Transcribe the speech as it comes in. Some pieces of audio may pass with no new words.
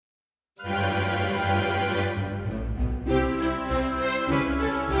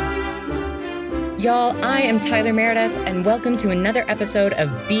Y'all, I am Tyler Meredith, and welcome to another episode of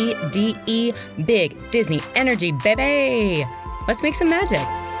BDE, Big Disney Energy, baby! Let's make some magic.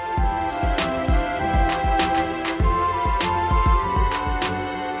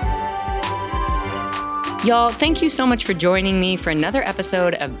 Y'all, thank you so much for joining me for another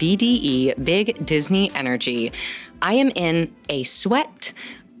episode of BDE, Big Disney Energy. I am in a sweat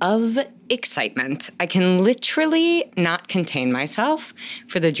of excitement. I can literally not contain myself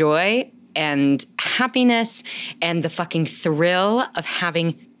for the joy and happiness and the fucking thrill of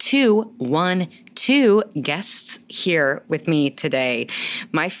having two guests here with me today.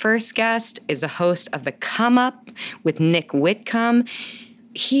 My first guest is a host of The Come Up with Nick Whitcomb.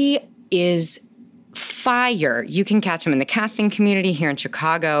 He is fire. You can catch him in the casting community here in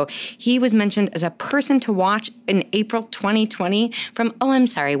Chicago. He was mentioned as a person to watch in April 2020 from,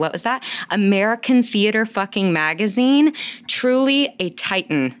 what was that? American Theater fucking Magazine. Truly a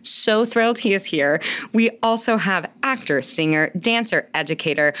titan. So thrilled he is here. We also have actor, singer, dancer,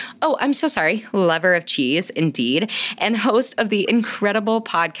 educator. Lover of cheese, indeed. And host of the incredible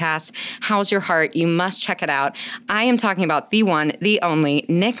podcast, How's Your Heart? You must check it out. I am talking about the one, the only,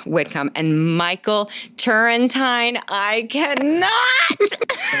 Nick Whitcomb and Michael Turrentine. I cannot.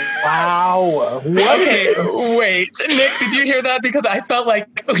 Wow. Okay, wait. Nick, did you hear that? Because I felt like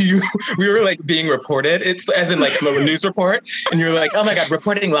we were like being reported. It's as in like a news report. And you're like, oh my God,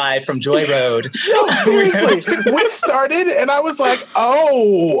 reporting live from Joy Road. No, seriously. We started and I was like,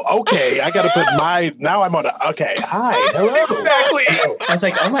 oh, okay. I got to put now I'm on okay. Hi. Hello. Exactly. I was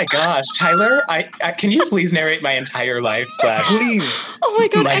like, oh my gosh, Tyler, I can you please narrate my entire life / Please. Oh my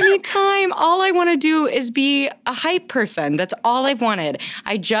God, anytime. All I want to do is be a hype person. That's all I've wanted.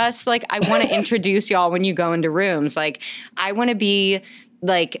 I want to introduce y'all when you go into rooms. Like, I want to be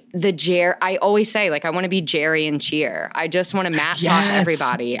like I always say, like, I want to be Jerry and Cheer. I just want to talk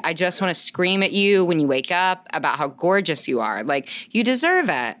everybody. I just want to scream at you when you wake up about how gorgeous you are. Like, you deserve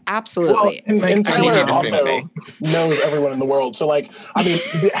it. Absolutely. Well, and Tyler also knows everyone in the world. So, like, I mean,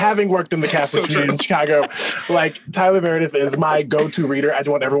 having worked in the casting community in Chicago, like, Tyler Meredith is my go-to reader. I just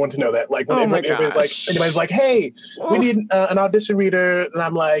want everyone to know that. Like, when anybody's like, hey, we need an audition reader. And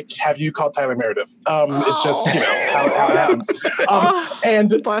I'm like, have you called Tyler Meredith? It's just, how it happens.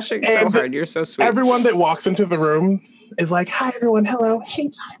 And blushing so hard. You're so sweet. Everyone that walks into the room is like, hi, everyone. Hello. Hey,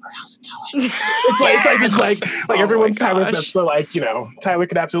 Tyler. How's it going? It's like everyone's Tyler's best. So, like, Tyler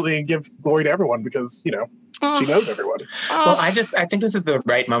could absolutely give glory to everyone because, she knows everyone. Well, I think this is the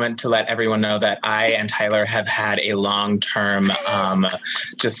right moment to let everyone know that I and Tyler have had a long-term,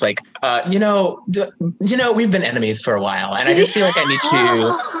 we've been enemies for a while, and I just feel like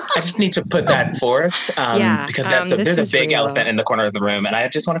I just need to put that forth because there's a big elephant in the corner of the room, and I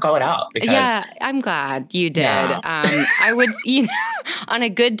just want to call it out. Because, I'm glad you did. Yeah. I would, on a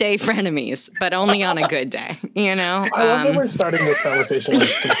good day, frenemies, but only on a good day. I love that we're starting this conversation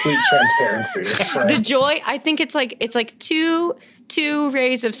with complete transparency. Right? The joy. I think it's like two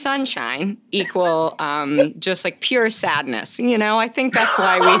rays of sunshine equal just like pure sadness. I think that's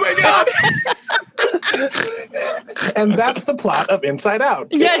why we. Oh my God. And that's the plot of Inside Out.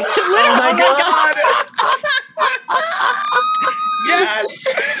 Yes. Oh my God.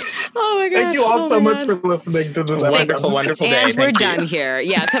 Yes. Oh my God. Thank you all so much for listening to this episode. Wonderful day. And we're done here.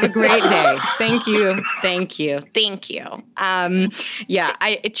 Yes. Have a great day. Thank you.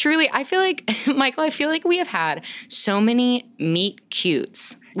 I feel like, Michael, we have had so many meet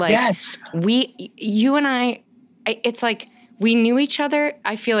cutes. Like, yes. You and I, it's like, we knew each other,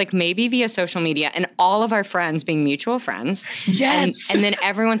 I feel like maybe via social media and all of our friends being mutual friends. Yes. And then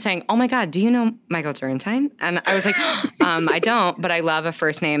everyone saying, oh my God, do you know Michael Turrentine? And I was like, I don't, but I love a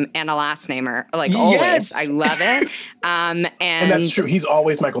first name and a last namer. Like, always. Yes. I love it. And that's true. He's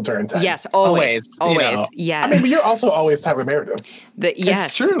always Michael Turrentine. Yes, always. Yes. I mean, but you're also always Tyler Meredith.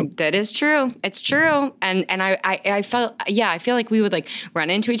 Yes, true. That is true. It's true. And I felt, I feel like we would like run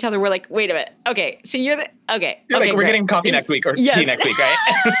into each other. We're like, wait a minute. Okay. So you're okay. You're like, we're getting coffee next week or tea next week, right?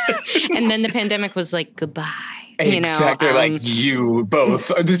 And then the pandemic was like, goodbye. Exactly. Like, you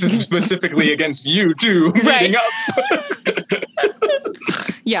both. This is specifically against you too. Meeting up.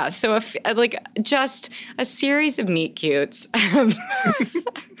 Yeah. So just a series of meet cutes have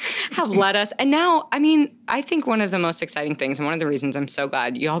led us. And now, I mean, I think one of the most exciting things and one of the reasons I'm so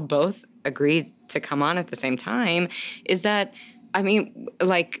glad y'all both agreed to come on at the same time is that, I mean,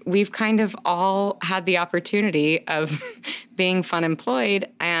 like, we've kind of all had the opportunity of being fun employed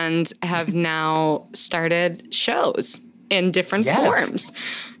and have now started shows. in different forms.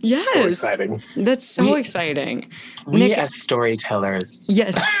 Yes. So exciting. That's so exciting. We Nick, as storytellers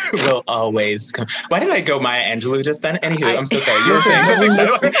will always come. Why did I go Maya Angelou just then? Anywho, I'm so sorry. You were saying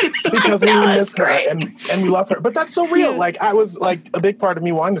something, because we miss her and we love her. But that's so real. Like, I was like, a big part of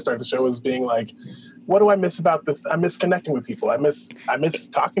me wanting to start the show was being like, what do I miss about this? I miss connecting with people. I miss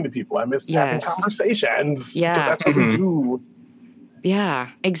talking to people. I miss having conversations. Yeah. Because that's what we do. Yeah,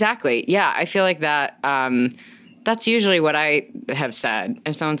 exactly. Yeah, I feel like that. That's usually what I have said.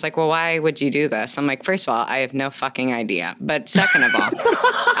 If someone's like, well, why would you do this? I'm like, first of all, I have no fucking idea. But second of all,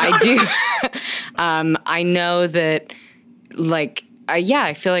 I do. I know that, like,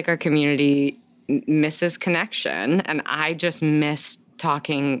 I feel like our community misses connection. And I just miss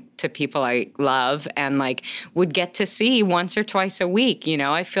talking to people I love and like would get to see once or twice a week. You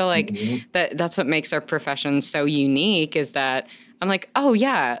know, I feel like that's what makes our profession so unique is that I'm like, oh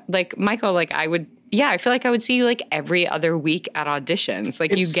yeah, like Michael, like I feel like I would see you like every other week at auditions.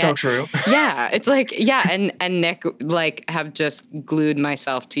 Like it's so true. Yeah. It's like, and Nick like have just glued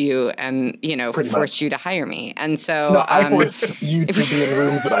myself to you and, you know, pretty forced much. you to hire me. And so no, I forced you to be in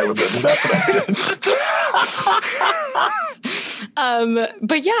rooms that I was in. That's what I did.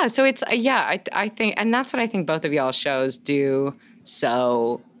 But yeah, so it's, I think, and that's what I think both of y'all shows do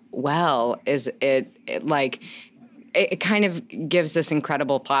so well is it like, it kind of gives this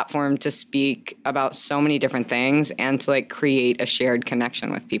incredible platform to speak about so many different things and to like create a shared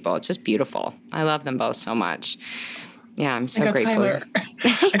connection with people. It's just beautiful. I love them both so much. Yeah, I'm so grateful. Tyler.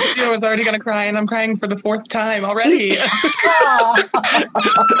 I told you I was already going to cry and I'm crying for the 4th time already.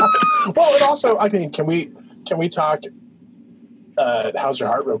 Well, and also, I mean, can we talk how's your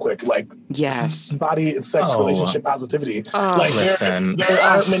heart real quick? Like, yes, body and sex relationship positivity. Like, listen, there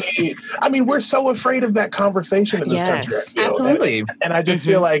aren't many. I mean, we're so afraid of that conversation in this country. Absolutely. And I just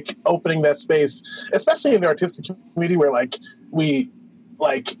feel like opening that space, especially in the artistic community, where like we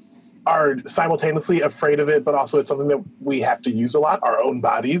like are simultaneously afraid of it, but also it's something that we have to use a lot, our own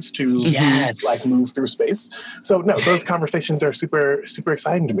bodies to like move through space. So no, those conversations are super, super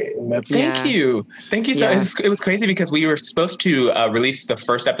exciting to me. And that's Thank you. So it was crazy because we were supposed to release the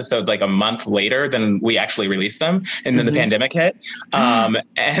first episodes like a month later than we actually released them. And then the pandemic hit.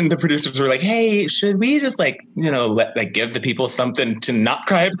 And the producers were like, hey, should we just like, you know, give the people something to not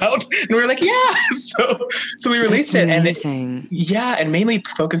cry about? And we were like, yeah. So we released it. Amazing. And mainly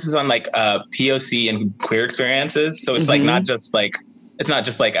focuses on like POC and queer experiences. So it's like not just like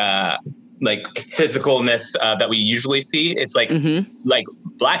physicalness that we usually see. It's like like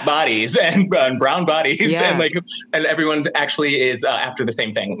black bodies and brown bodies and everyone actually is after the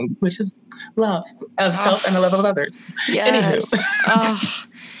same thing, which is love of self and the love of others. Yes. Anywho.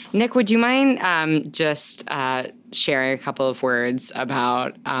 Nick, would you mind just sharing a couple of words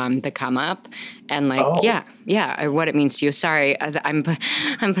about the come up and like what it means to you? Sorry, I'm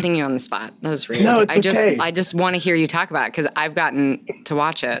putting you on the spot. That was rude. No, it's okay. I just want to hear you talk about it because I've gotten to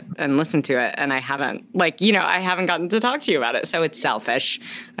watch it and listen to it, and I haven't gotten to talk to you about it. So it's selfish.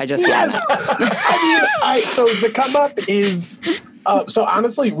 I just so the come up is. So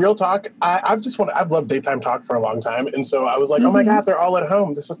honestly, real talk, I've loved daytime talk for a long time. And so I was like, oh my God, they're all at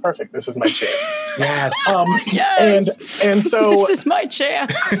home. This is perfect. This is my chance. Yes. And so this is my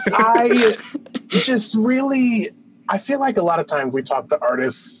chance. I just really, I feel like a lot of times we talk to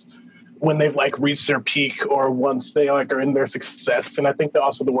artists when they've like reached their peak or once they like are in their success. And I think that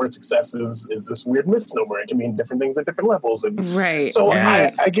also the word success is this weird misnomer. It can mean different things at different levels. And so I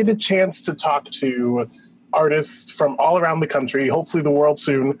get a chance to talk to artists from all around the country, hopefully the world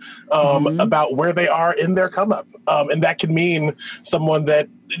soon, about where they are in their come up. And that can mean someone that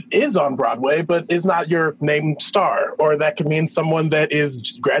is on Broadway, but is not your named star. Or that could mean someone that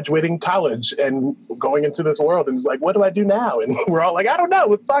is graduating college and going into this world and is like, what do I do now? And we're all like, I don't know.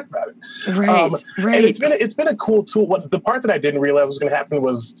 Let's talk about it. Right. And it's been a cool tool. The part that I didn't realize was going to happen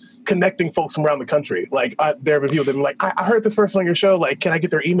was connecting folks from around the country. Like there have been people that have been like, I heard this person on your show. Like, can I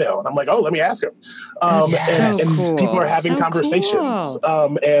get their email? And I'm like, oh, let me ask them. And people are having conversations.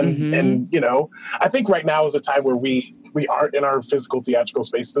 Cool. And you know, I think right now is a time where we aren't in our physical theatrical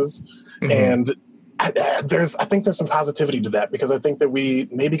spaces. And I think there's some positivity to that because I think that we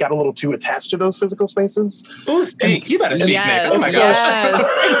maybe got a little too attached to those physical spaces. Oh, speak. You better speak, Nick. Oh my gosh.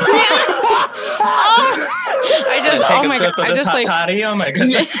 Toddy. Oh my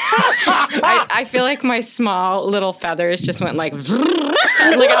goodness. I feel like my small little feathers just went like, I was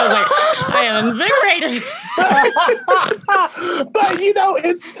like, I am invigorated. But you know,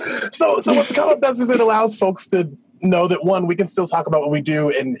 it's so what the come up does is it allows folks to know that, one, we can still talk about what we do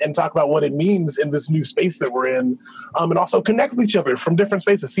and talk about what it means in this new space that we're in, and also connect with each other from different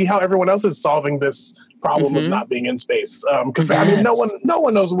spaces, see how everyone else is solving this problem of not being in space. Because I mean, no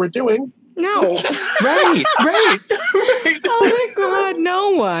one knows what we're doing. No. Right. Oh my God, no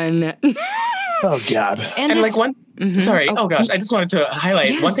one. Oh God. And like one, sorry. Oh gosh. I just wanted to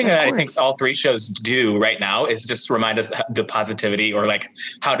highlight one thing that I think all three shows do right now is just remind us the positivity, or like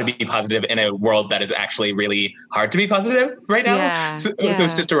how to be positive in a world that is actually really hard to be positive right now. Yeah, so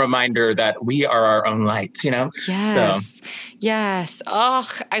it's just a reminder that we are our own lights, you know? Yes. Yes. Oh,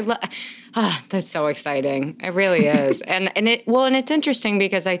 that's so exciting. It really is. And it's interesting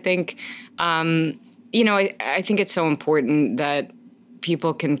because I think, I think it's so important that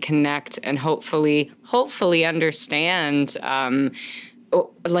people can connect and hopefully understand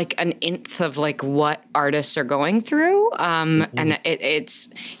like an nth of like what artists are going through. And it's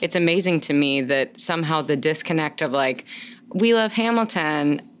amazing to me that somehow the disconnect of like, we love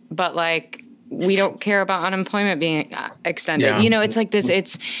Hamilton, but like, we don't care about unemployment being extended. Yeah. It's like this,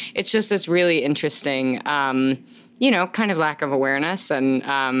 it's just this really interesting, kind of lack of awareness.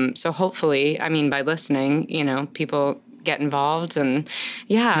 And so hopefully, I mean, by listening, people get involved and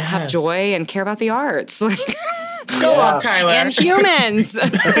have joy and care about the arts. Like, go off, Tyler. And humans.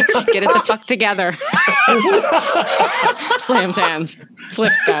 Get it the fuck together. Slams hands.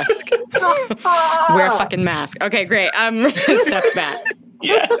 Flips desk. Wear a fucking mask. Okay, great. Steps back.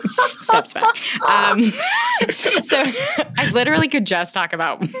 Yes. Steps back. So I literally could just talk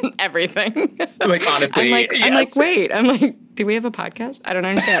about everything. Like, honestly, I'm like, wait. I'm like, do we have a podcast? I don't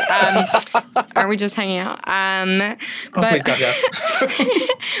understand. Are we just hanging out? Please God, yes.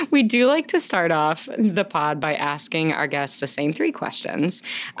 We do like to start off the pod by asking our guests the same 3 questions.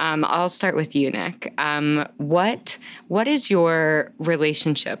 I'll start with you, Nick. What is your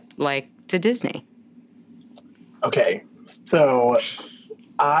relationship like to Disney? Okay, so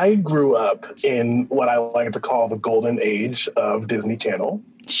I grew up in what I like to call the golden age of Disney Channel.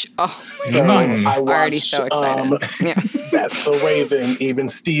 Oh, so I watched, already so excited. That's the Raven, Even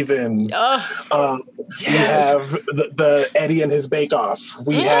Stevens. We have the Eddie and his Bake Off.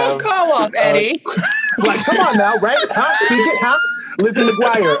 We have go off, Eddie. Like, come on now, right? Huh? Speak it, huh? Lizzie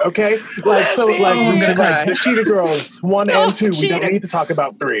McGuire, okay? Like, so like the Cheetah Girls 1 and 2. We don't need to talk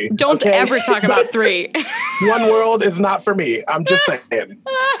about 3. Don't ever talk about 3. One World is not for me. I'm just saying.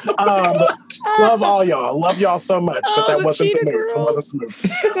 Love all y'all. Love y'all so much, but that wasn't the move. It wasn't the move.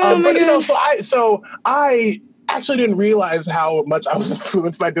 But so I actually didn't realize how much I was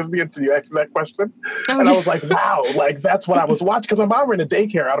influenced by Disney until you asked me that question. And I was like, wow, like that's what I was watching. Because my mom ran a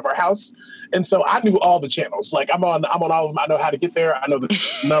daycare out of our house. And so I knew all the channels. Like I'm on all of them. I know how to get there. I know the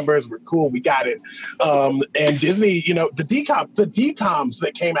numbers. We're cool. We got it. And Disney, the DComs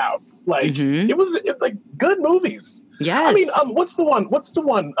that came out, like it was like good movies. Yes. I mean, what's the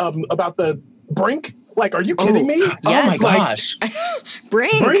one about the Brink? Like, are you kidding me? Yes. Oh my gosh.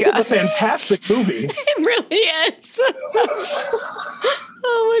 Brink is a fantastic movie. It really is.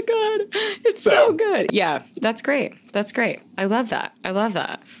 Oh my God. It's so good. Yeah, that's great. I love that.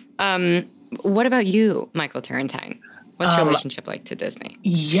 What about you, Michael Turrentine? What's your relationship like to Disney?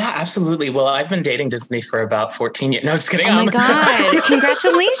 Yeah, absolutely. Well, I've been dating Disney for about 14 years. No, just kidding. Oh my God.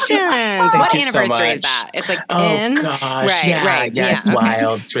 Congratulations. What anniversary is that? It's like 10? Oh gosh. Right, right. Yeah, it's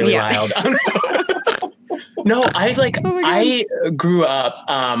wild. It's really wild. No, I grew up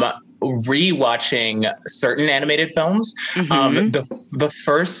rewatching certain animated films. The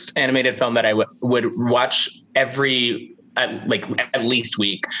first animated film that I would watch at least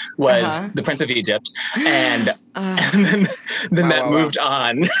week was The Prince of Egypt, and then that moved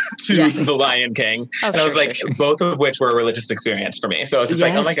on to The Lion King, and I was both of which were a religious experience for me. So I was just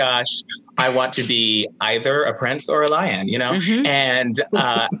like, oh my gosh, I want to be either a prince or a lion, and you're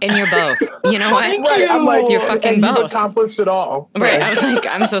both. You know what? I'm like, you're fucking both. You've accomplished it all. Right? I was like,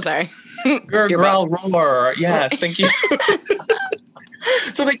 I'm so sorry. Girl, roar! Yes, thank you.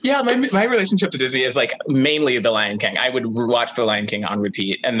 So my relationship to Disney is mainly The Lion King. I would watch The Lion King on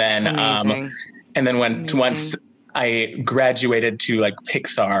repeat, and then once I graduated to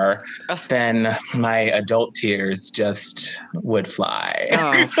Pixar, then my adult tears just would fly.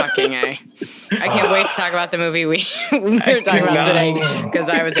 Oh, fucking A. I can't wait to talk about the movie we were talking about today, because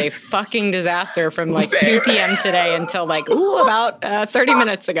I was a fucking disaster from 2 p.m. today until about 30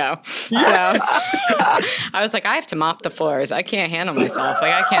 minutes ago. Yes. So I was like, I have to mop the floors. I can't handle myself.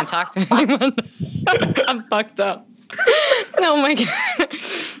 I can't talk to anyone. I'm fucked up. Oh my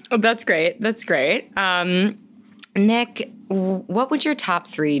God. That's great. Nick, what would your top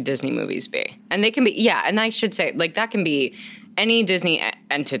 3 Disney movies be? And they can be, and I should say, that can be any Disney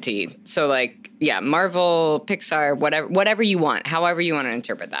entity. So, Marvel, Pixar, whatever you want, however you want to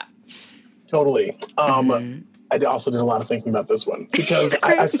interpret that. Totally. I also did a lot of thinking about this one because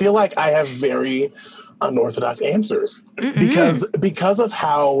I feel like I have very unorthodox answers because of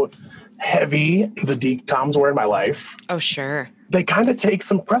how heavy the DCOMs were in my life. Oh, sure. They kind of take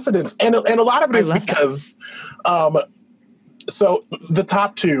some precedence. And a lot of it is because so the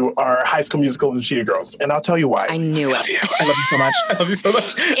top two are High School Musical and Cheetah Girls. And I'll tell you why. I knew it. I love you so much. I love you so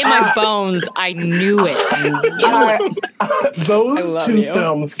much. In my bones, I knew it. Those two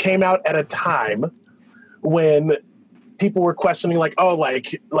films came out at a time when people were questioning, like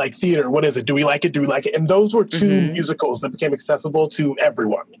theater, what is it? Do we like it? Do we like it? And those were two musicals that became accessible to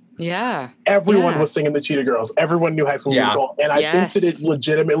everyone. Yeah. Everyone was singing the Cheetah Girls. Everyone knew High School Musical. And I think that it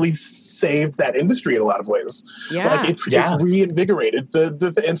legitimately saved that industry in a lot of ways. Yeah. Like it reinvigorated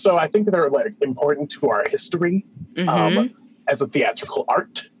and so I think they're like important to our history as a theatrical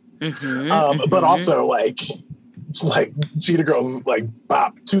art. But also like Cheetah Girls like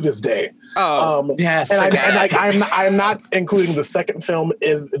bop to this day. Yes. And I'm not including the second film.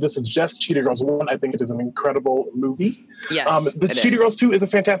 This is just Cheetah Girls 1. I think it is an incredible movie. Yes. The Cheetah Girls 2 is a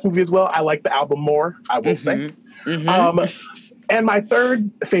fantastic movie as well. I like the album more, I will say. And my third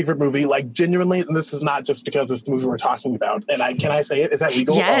favorite movie, like genuinely, and this is not just because it's the movie we're talking about, and can I say it? Is that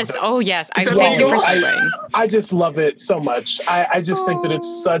legal? Yes. Oh, yes. Thank you for saying. I just love it so much. I just think that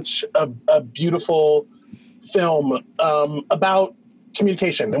it's such a beautiful film about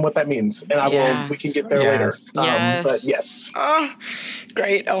communication and what that means. And we can get there later. But yes. Oh,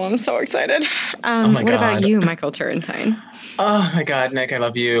 great. Oh, I'm so excited. What about you, Michael Turrentine? Oh my God, Nick, I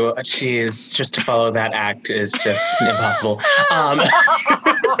love you. Jeez, just to follow that act is just impossible.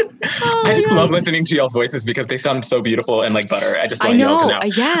 I just love listening to y'all's voices because they sound so beautiful and like butter. I just want y'all to know.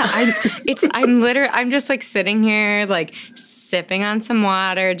 I'm just like sitting here like sipping on some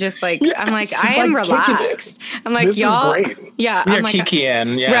water, just like I'm like I am relaxed. I'm like, this y'all, is great. Yeah, we are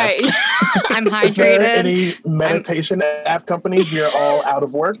kikiing, yes. Right. I'm hydrated. If there are any meditation app companies, we are all out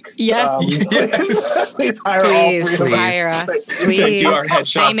of work. Yes. Please hire all three. Hire us. Please. Thank you. Our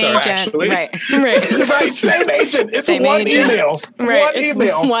headshots Same are agent. actually Right. Same agent. It's Same one agent. email. Right. One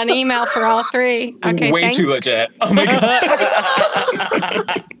email. One email for all three. Okay. Way too legit. Oh my God.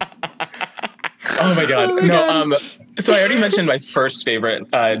 Oh my God. No. So I already mentioned my first favorite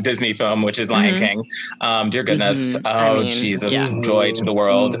Disney film, which is Lion King. Dear goodness. Jesus. Joy to the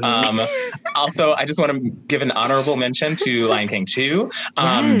world. Also, I just want to give an honorable mention to Lion King 2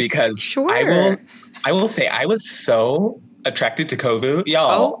 because I will say I was so attracted to Kovu,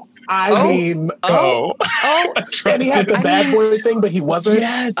 y'all. And he had the bad boy thing, but he wasn't.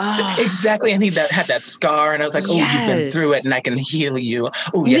 Yes, exactly. And he had that scar, and I was like, "Oh, you've been through it, and I can heal you."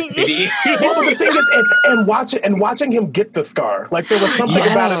 Oh, yes, baby. Well, but the thing is, and watching him get the scar, like there was something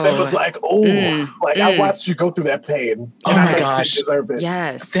about it that was like, I watched you go through that pain. Oh my gosh, you deserve it.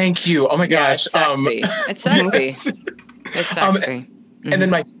 Yes, thank you. Oh my gosh, it's sexy. It's sexy. It's sexy. And then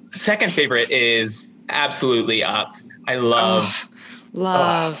my second favorite is absolutely Up. I love.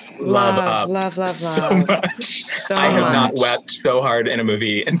 Love so much. I have not wept so hard in a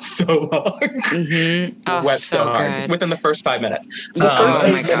movie in so long. Wept so hard good. within the first 5 minutes. The first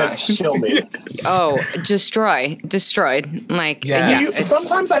 8 minutes kill me. Destroyed. Like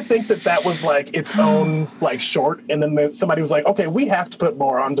sometimes I think that was like its own like short, and then somebody was like, "Okay, we have to put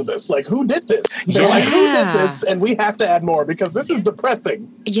more onto this. Like, who did this?" They're like, "Who did this?" And we have to add more because this is depressing.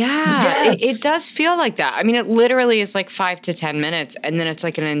 Yeah, it does feel like that. I mean, it literally is like 5 to 10 minutes. And then it's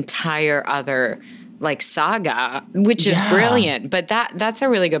like an entire other like saga, which is brilliant. But that's a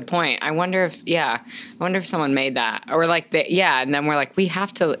really good point. I wonder if someone made that or like and then we're like, we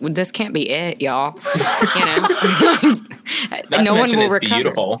have to. This can't be it, y'all. You know, no one will recover.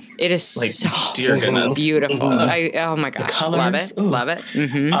 Beautiful. It is like, so dear goodness, beautiful. Oh my gosh, love it.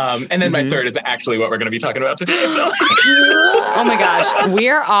 And then my third is actually what we're going to be talking about today. So. Oh my gosh, we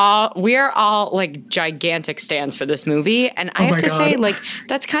are all like gigantic stans for this movie, and I have to say, like,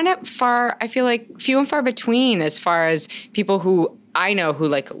 that's kind of far. I feel like few and far between as far as people who I know who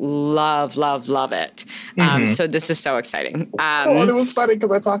like love it. So this is so exciting. And it was funny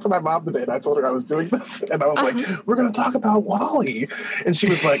because I talked to my mom today and I told her I was doing this, and I was like, "We're going to talk about WALL-E," and she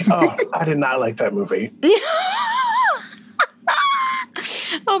was like, "Oh, I did not like that movie."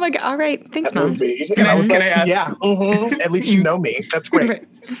 Oh my God! All right, thanks, Mom. Can I ask? Yeah, at least you know me. That's great. Right.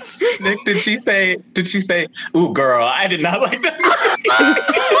 Nick, did she say? "Ooh, girl, I did not like that movie"?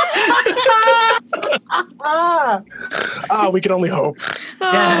 We can only hope.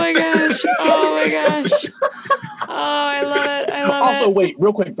 Oh my gosh! Oh, I love it! Also, wait,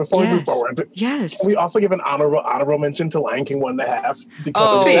 real quick before we move forward. Yes. Can we also give an honorable mention to Lion King 1.5?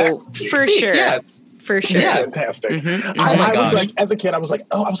 Because for sure. Yes. For sure. It's fantastic. Mm-hmm. I was like, as a kid, I was like,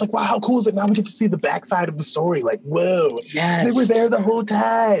 wow, how cool is it? Now we get to see the backside of the story. Like, whoa. Yes. They were there the whole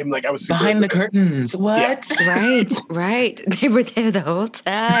time. Like, I was super behind the curtains. What? Yeah. Right. They were there the whole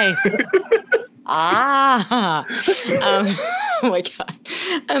time. Oh my God.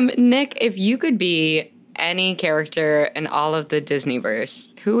 Nick, if you could be any character in all of the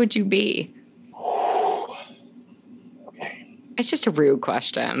Disneyverse, who would you be? It's just a rude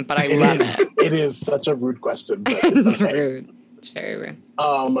question, but I love it. It is such a rude question. But it's rude. It's very rude.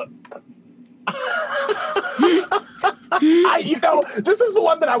 This is the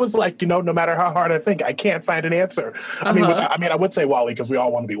one that I was like, no matter how hard I think, I can't find an answer. I mean, I would say WALL-E because we all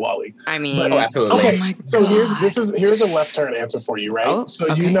want to be WALL-E. I mean, but, absolutely. Okay, oh my God. so here's a left turn answer for you, right? Oh,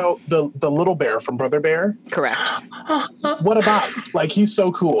 so you know the little bear from Brother Bear? Correct. What about? Like, he's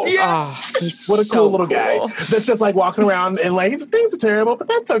so cool. Yeah. Oh, he's what a so cool little guy that's just like walking around and like things are terrible, but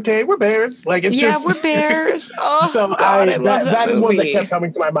that's okay. We're bears. Like it's just we're bears. Oh, so God, I love that is one that movie. kept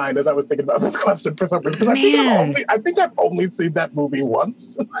coming to my mind as I was thinking about this question for some reason because I think I've only seen that movie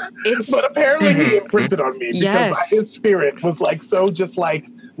once, but apparently he imprinted on me because his spirit was like so just like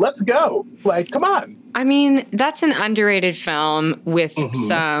let's go, like come on. I mean, that's an underrated film with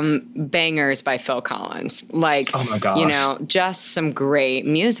some bangers by Phil Collins. Like, oh my gosh. just some great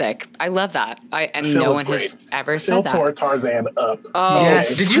music. I love that. And no one has ever said that. Phil tore Tarzan up. Oh,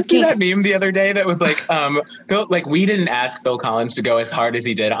 yes. Did you see that meme the other day that was like, Phil, like we didn't ask Phil Collins to go as hard as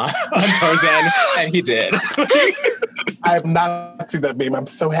he did on Tarzan, and he did. I have not seen that meme. I'm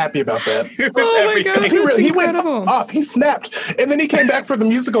so happy about that. My God, he went off. He snapped, and then he came back for the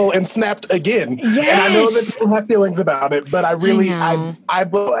musical and snapped again. Yes. And I know that people have feelings about it, but I really, I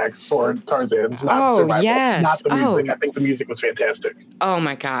blacks for Tarzan's not survival, not the music. I think the music was fantastic. Oh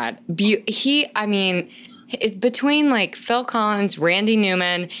my God. It's between like Phil Collins, Randy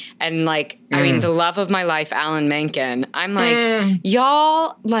Newman, and like, the love of my life, Alan Menken. I'm like,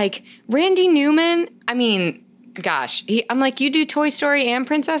 y'all, like Randy Newman, gosh, I'm like, you do Toy Story and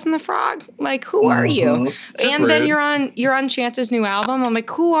Princess and the Frog? Like, who are you? And then you're on Chance's new album. I'm like,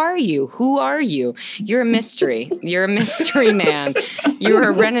 who are you? Who are you? You're a mystery. You're a mystery man. You're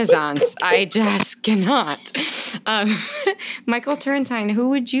a renaissance. I just cannot. Michael Turrentine, who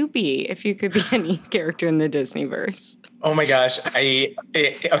would you be if you could be any character in the Disneyverse? Oh my gosh.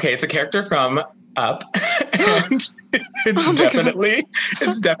 It's a character from Up. And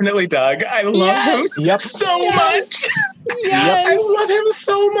it's definitely Doug. I love him so much. Yes. I love him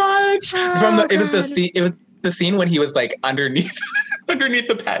so much. It was the scene when he was like underneath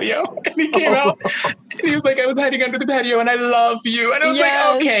the patio and he came out and he was like, I was hiding under the patio and I love you. And I was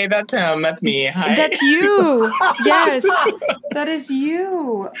like, okay, that's him. That's me. Hi. That's you. Yes. That is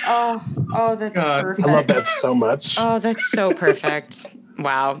you. Oh, that's perfect. I love that so much. Oh, that's so perfect.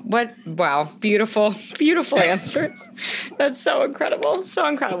 Wow. Beautiful, beautiful answers. That's so incredible. So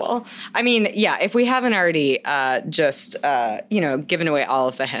incredible. I mean, if we haven't already given away all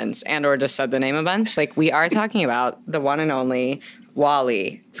of the hints and or just said the name a bunch, like we are talking about the one and only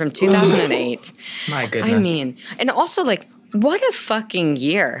WALL-E from 2008. My goodness. And also like, what a fucking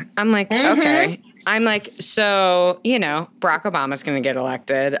year. I'm like, okay. I'm like, so, Barack Obama's going to get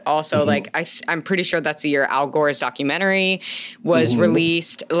elected. Also, like, I'm pretty sure that's the year Al Gore's documentary was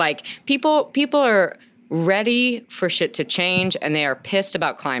released. Like, people are ready for shit to change, and they are pissed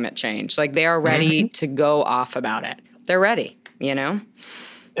about climate change. Like, they are ready to go off about it. They're ready, And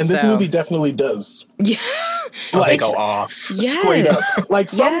this movie definitely does. Yeah. They go off. Straight up. Like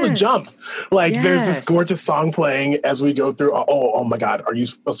from the jump. Like there's this gorgeous song playing as we go through. Oh my God. Are you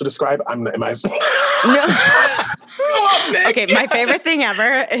supposed to describe? No. Okay, my favorite thing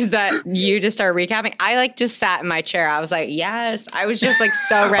ever is that you just start recapping. I just sat in my chair. I was like, yes. I was just like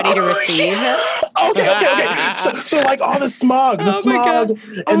so ready to receive it. Okay. So like all the smog,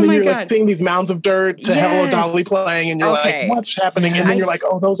 and then you're like seeing these mounds of dirt to Hello Dolly playing, and you're like, what's happening? And then you're like,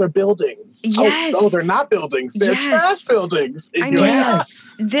 oh, those are buildings. Yes. Oh, they're not buildings. They're trash buildings.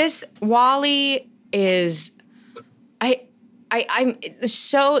 This WALL-E is, I'm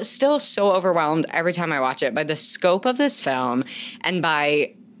still so overwhelmed every time I watch it by the scope of this film and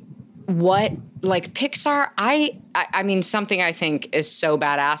by what like Pixar, I mean, something I think is so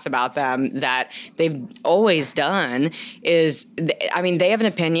badass about them that they've always done is, they have an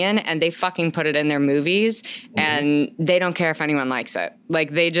opinion and they fucking put it in their movies and they don't care if anyone likes it.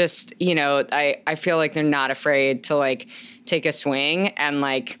 Like they just, I feel like they're not afraid to like take a swing and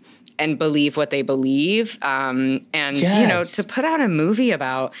like, and believe what they believe. To put out a movie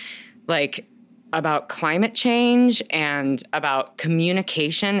about like about climate change and about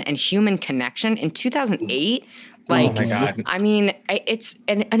communication and human connection in 2008. Like, oh my God. I mean, it's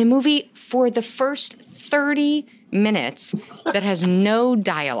a movie for the first 30 minutes that has no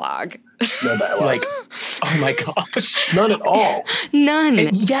dialogue. No dialogue. Like, oh my gosh. None at all. None.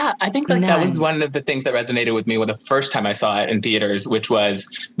 Yeah, I think like None. that was one of the things that resonated with me with the first time I saw it in theaters, which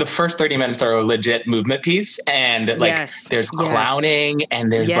was the first 30 minutes are a legit movement piece. And like there's clowning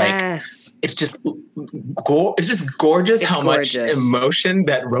and there's like, it's just gorgeous how much emotion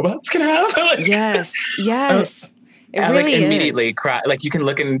that robots can have. Like, yes. It really like immediately is. cry. Like you can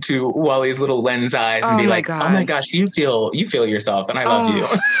look into Wally's little lens eyes and be like, God. "Oh my gosh, you feel yourself, and I love you."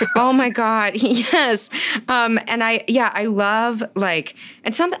 Oh my God, yes. And I love like,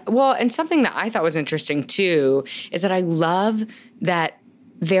 and something that I thought was interesting too is that I love that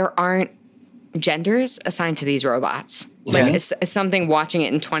there aren't genders assigned to these robots. Like it's something watching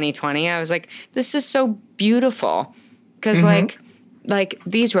it in 2020, I was like, this is so beautiful because like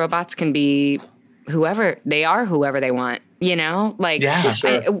these robots can be whoever they want, you know, like,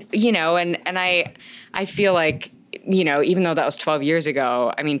 you know, and I feel like, you know, even though that was 12 years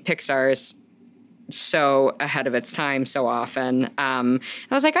ago, I mean, Pixar is so ahead of its time so often. I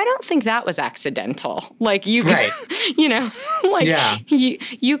was like, I don't think that was accidental. Like you, you know, like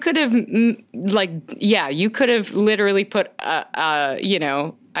you could have you could have literally put you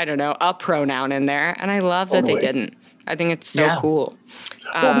know, I don't know, a pronoun in there. And I love that they didn't. I think it's so cool.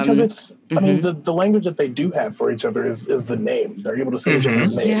 Well, because it's, I mean, the language that they do have for each other is the name. They're able to say each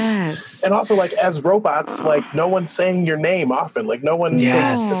other's names. Yes. And also, like, as robots, like, no one's saying your name often. Like, no one takes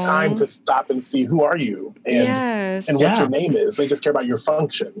the time to stop and see who are you and what your name is. They just care about your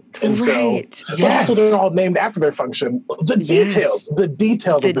function. And but also they're all named after their function. The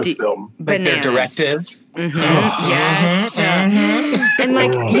details of this film. Like their directives. Yes. And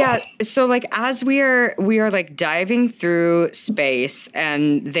like, so like as we are like diving through space and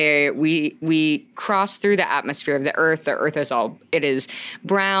we cross through the atmosphere of the Earth is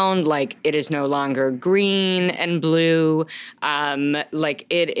brown, like it is no longer green and blue. Like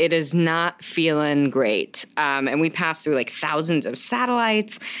it is not feeling great. And we pass through like thousands of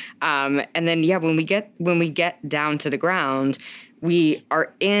satellites. And then, when we get down to the ground, we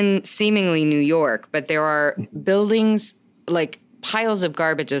are in seemingly New York, but there are buildings, like piles of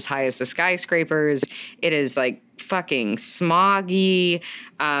garbage as high as the skyscrapers. It is like fucking smoggy,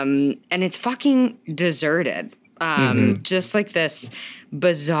 and it's fucking deserted. Just like this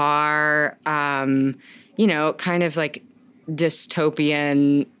bizarre, you know, kind of like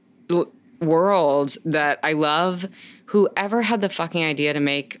dystopian world that I love. Whoever had the fucking idea to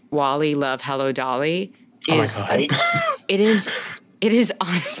make WALL-E love Hello Dolly is it is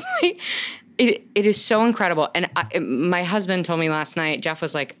honestly it is so incredible. And my husband told me last night, Jeff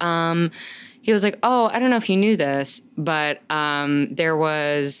was like, he was like, oh, I don't know if you knew this, but there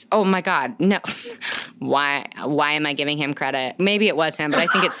was, oh my God, no. Why am I giving him credit? Maybe it was him, but I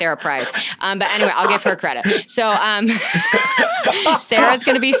think it's Sarah Price. But anyway, I'll give her credit. So Sarah's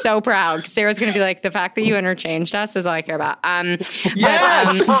going to be so proud. Sarah's going to be like, the fact that you interchanged us is all I care about.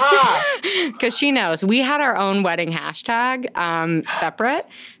 Because she knows. We had our own wedding hashtag separate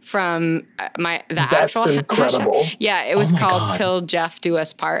from That's actual incredible. Hashtag. Yeah, it was called Till Jeff Do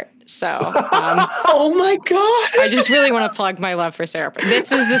Us Part. So, oh my God! I just really want to plug my love for Sarah.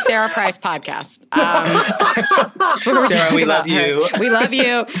 This is the Sarah Price podcast. Sarah, we love you. We love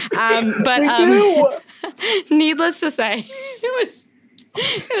you. But we do. Needless to say, it was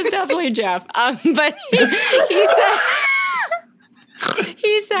definitely Jeff. But he said.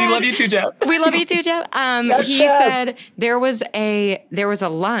 He said, "We love you too, Jeff." We love you too, Jeff. He said there was a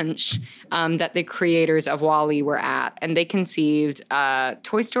lunch that the creators of WALL-E were at, and they conceived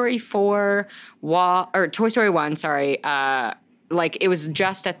Toy Story 4 or Toy Story 1. Sorry, like it was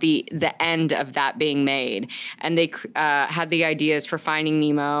just at the end of that being made, and they had the ideas for Finding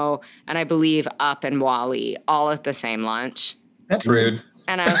Nemo and I believe Up and WALL-E all at the same lunch. That's rude.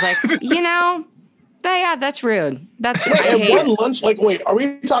 And I was like, you know. Yeah, that's rude. That's one lunch. Like, wait, are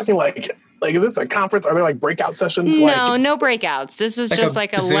we talking like is this a conference? Are there like breakout sessions? No, no breakouts. This was just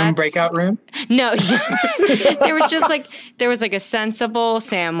like a Zoom breakout room. No, there was like a sensible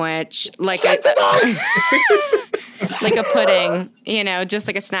sandwich, like a like a pudding, you know, just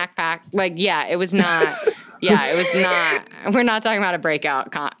like a snack pack. Like, it was not. Yeah, it was not. We're not talking about a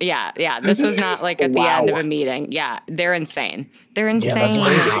breakout. This was not like at the end of a meeting. Yeah, they're insane. They're insane. Yeah,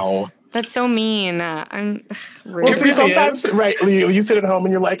 that's crazy. Wow. That's so mean. I'm rude. Well, see, sometimes, right, you sit at home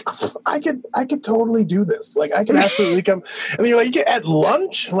and you're like, I could totally do this. Like, I can absolutely come. And then you're like, you get at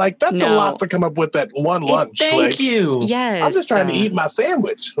lunch? Like, that's a lot to come up with at one lunch. Thank you. Yes. I'm just trying to eat my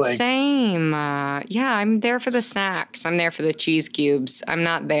sandwich. Like, same. Yeah, I'm there for the snacks. I'm there for the cheese cubes. I'm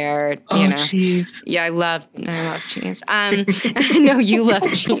not there, cheese. Yeah, I love cheese. I know you love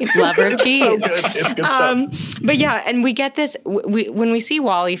cheese. Lover of cheese. So good. It's good stuff. But yeah, and we get this, when we see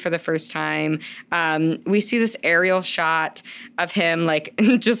Wally for the first time, we see this aerial shot of him like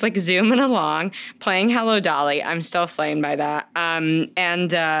just like zooming along, playing Hello Dolly. I'm still slain by that.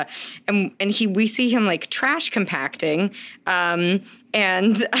 We see him like trash compacting, and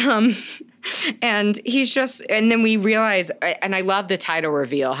he's just, and then we realize, and I love the title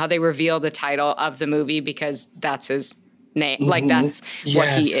reveal, how they reveal the title of the movie because that's his name, like that's what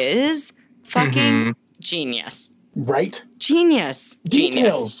he is. Fucking genius. Right? Genius.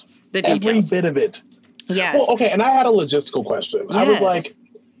 Details. The details. Every bit of it. Yes. Well, okay, and I had a logistical question. Yes. I was like,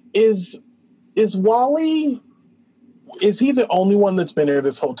 is Wally, is he the only one that's been here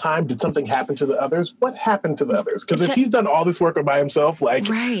this whole time? Did something happen to the others? What happened to the others? Because if he's done all this work by himself, like,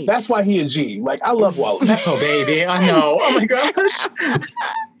 that's why he a G. Like, I love Wally. Oh, baby. I know. Oh, my gosh.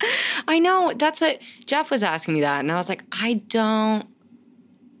 I know. That's what Jeff was asking me that. And I was like, I don't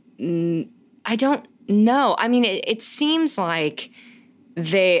know. I mean, it seems like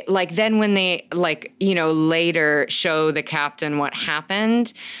they, like, then when they, like, later show the captain what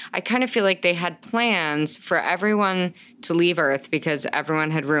happened, I kind of feel like they had plans for everyone to leave Earth because everyone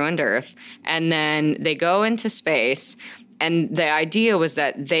had ruined Earth. And then they go into space, and the idea was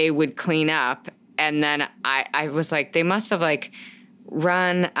that they would clean up. And then I was like, they must have, like,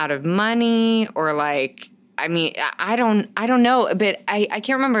 run out of money or, like, I mean, I don't know, but I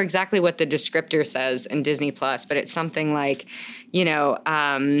can't remember exactly what the descriptor says in Disney Plus, but it's something like,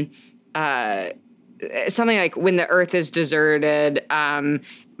 something like when the Earth is deserted,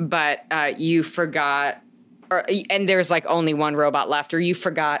 but you forgot, and there's like only one robot left, or you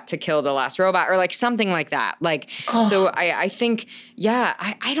forgot to kill the last robot, or like something like that. Like, so I think,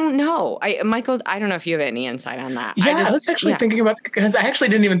 I don't know. Michael, I don't know if you have any insight on that. Yeah, I was actually thinking about, because I actually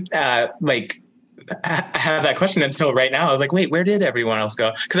didn't even I have that question until right now. I was like, wait, where did everyone else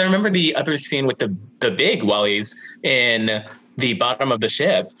go? Because I remember the other scene with the big Wallies in the bottom of the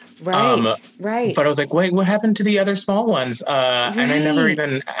ship. Right. But I was like, wait, what happened to the other small ones? And I never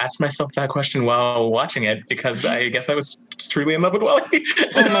even asked myself that question while watching it because I guess I was truly in love with Wally. Oh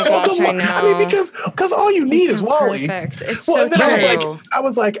my gosh, I know. I mean, because all you need is Wally. Perfect. It's well, so and then true. I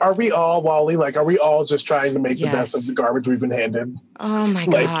was like, are we all Wally? Like, are we all just trying to make the best of the garbage we've been handed? Oh my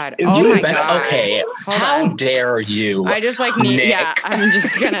God. Oh my God. Okay. How dare you? I just like need, I'm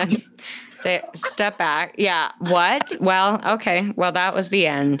just gonna step back. Yeah. What? Well, okay. Well, that was the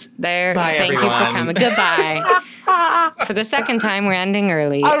end. There. Bye, Thank everyone. you for coming. Goodbye. For the second time, we're ending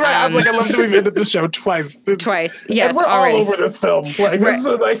early. All right. I was like, I love that we've ended the show twice. Yes. And we're already. all over this film. Like, this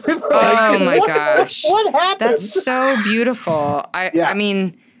is like, oh my gosh. What happened? That's so beautiful. I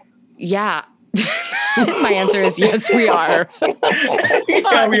mean, yeah. My answer is yes, we are.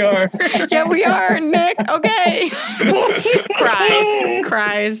 Yeah, we are. Yeah, we are, Nick. Okay.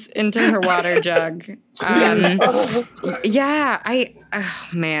 Cries into her water jug. Oh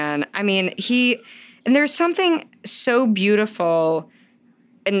man. I mean, and there's something so beautiful.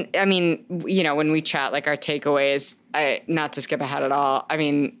 And I mean, when we chat, like our takeaways, not to skip ahead at all. I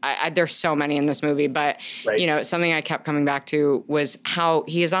mean, there's so many in this movie, but something I kept coming back to was how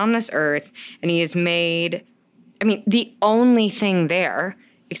he is on this earth and he has made, I mean, the only thing there,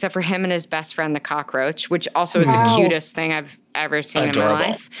 except for him and his best friend, the cockroach, which also is the cutest thing I've ever seen in my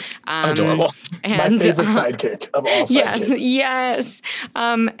life. Adorable. And, my favorite sidekick of all sidekicks. Yes.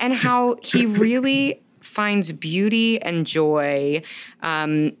 And how he really finds beauty and joy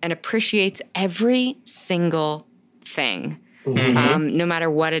and appreciates every single thing, no matter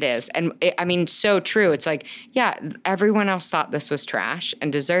what it is. And I mean, so true. It's like, everyone else thought this was trash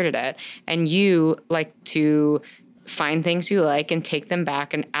and deserted it. And you like to find things you like and take them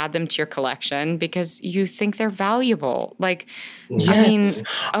back and add them to your collection because you think they're valuable. Like, I mean, okay,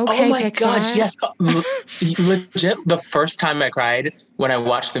 oh my Pixar. gosh, yes. Legit, the first time I cried when I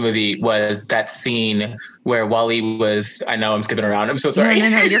watched the movie was that scene where Wally was, I know I'm skipping around, I'm so sorry.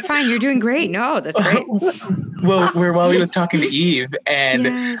 No, you're fine. You're doing great. No, that's great. Well, where Wally was talking to Eve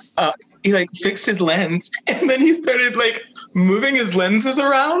and he like fixed his lens, and then he started like moving his lenses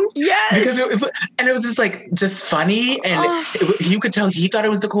around. Yes. Because it was just like just funny, and you could tell he thought it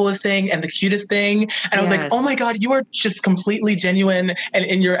was the coolest thing and the cutest thing. And I was like, oh my God, you are just completely genuine and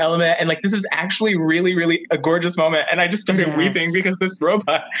in your element. And like, this is actually really, really a gorgeous moment. And I just started weeping because this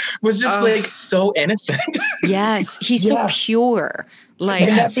robot was just like so innocent. Yes. He's so pure. Like,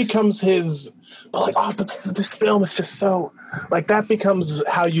 and that becomes his, like, this film is just so, like, that becomes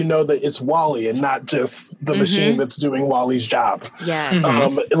how you know that it's WALL-E and not just the machine that's doing WALL-E's job. Yes.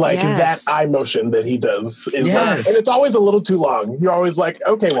 That eye motion that he does is like, and it's always a little too long. You're always like,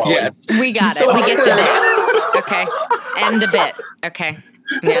 okay, WALL-E. Yes. We got it. We get the bit. Okay. And the bit. Okay.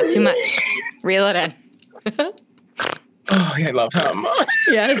 Yeah, too much. Reel it in. Oh, I love him.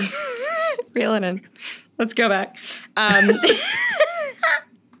 Yes. Reel it in. Let's go back.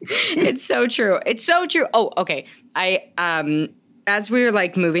 It's so true. It's so true. Oh, okay. As we were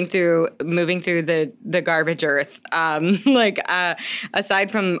like moving through the garbage earth,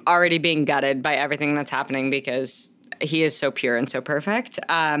 aside from already being gutted by everything that's happening because he is so pure and so perfect,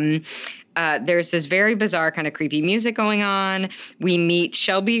 there's this very bizarre kind of creepy music going on. We meet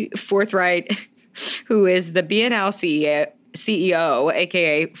Shelby Forthright, who is the BNL CEO,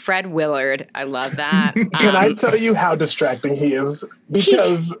 aka Fred Willard. I love that. Can I tell you how distracting he is?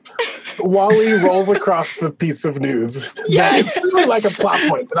 Because WALL-E rolls across the piece of news. Yes. It's really like a plot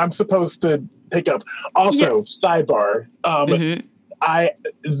point that I'm supposed to pick up. Also, sidebar,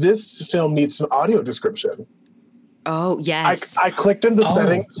 this film needs some audio description. Oh, yes. I clicked in the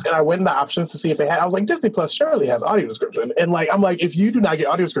settings and I went in the options to see if they had. I was like, Disney Plus surely has audio description. And like, I'm like, if you do not get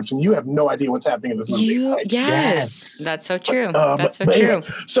audio description, you have no idea what's happening in this movie. Yes. That's so true. That's so true.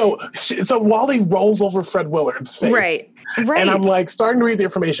 So WALL-E rolls over Fred Willard's face. Right. And I'm like starting to read the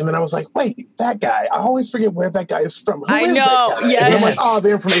information. Then I was like, wait, that guy. I always forget where that guy is from. Who is that guy? Yes. And I'm like, oh,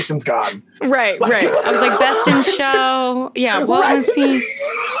 the information's gone. Right. I was like, Best in Show. Yeah. What was he?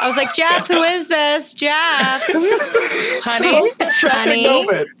 I was like, Jeff, who is this? Jeff. honey.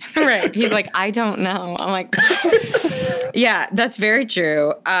 Right. He's like, I don't know. I'm like, yeah, that's very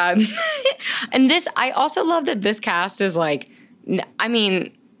true. And this, I also love that this cast is like, I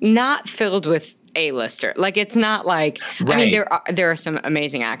mean, not filled with A-lister. Like, it's not like, I mean, there are some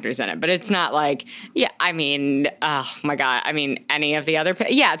amazing actors in it, but it's not like, I mean, oh my God. I mean, any of the other,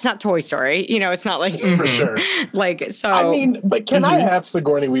 it's not Toy Story. You know, it's not like, for sure. Like, so. I mean, but can I have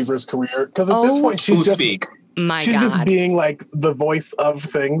Sigourney Weaver's career? Because at this point, she's just being like the voice of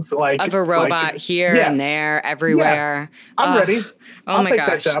things, like of a robot here and there, everywhere. I'm ready. I'll take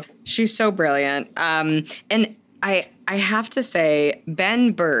that job. She's so brilliant. And I have to say,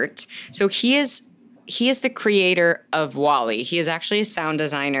 Ben Burtt, so he is the creator of WALL-E. He is actually a sound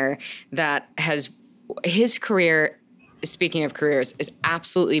designer that has his career, speaking of careers, is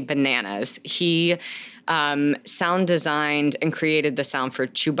absolutely bananas. He sound designed and created the sound for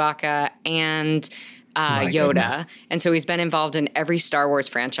Chewbacca and Yoda. Goodness. And so he's been involved in every Star Wars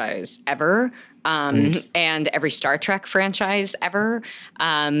franchise ever. And every Star Trek franchise ever.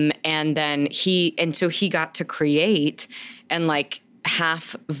 And so he got to create and like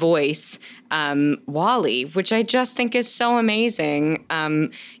half voice WALL-E, which I just think is so amazing.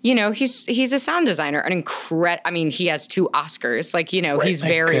 You know, he's a sound designer, I mean, he has 2 Oscars, like, you know, he's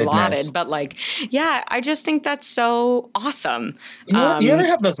very lauded, but like, yeah, I just think that's so awesome. You ever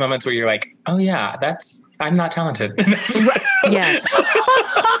have those moments where you're like, oh yeah, I'm not talented. Yes.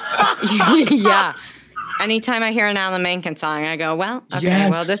 Yeah. Anytime I hear an Alan Menken song, I go, well, okay,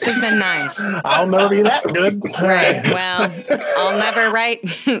 well, this has been nice. I'll never be that good. Right. Well, I'll never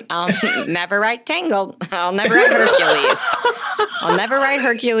write Tangled. I'll never write Hercules. I'll never write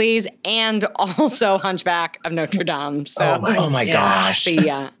Hercules and also Hunchback of Notre Dame. So, oh my gosh. See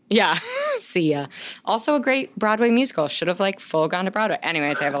ya. Yeah. See ya. Also a great Broadway musical. Should have like full gone to Broadway.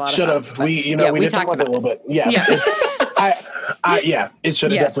 Anyways, I have a lot of thoughts. We did talk about it a little bit. Yeah. It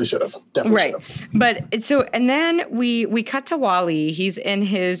should have definitely should have. But so, and then we cut to WALL-E. He's in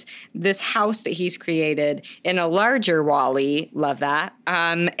this house that he's created in a larger WALL-E. Love that.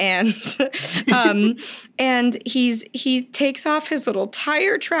 And he takes off his little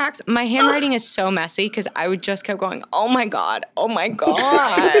tire tracks. My handwriting is so messy because I would just kept going, oh my God.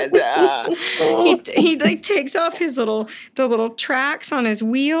 He like takes off the little tracks on his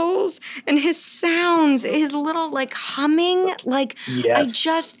wheels and his sounds, his little like humming, like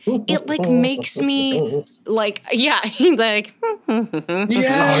it like makes me like, he like, I'm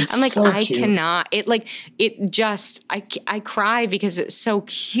like, so I cannot, it like, it just, I cry because it's so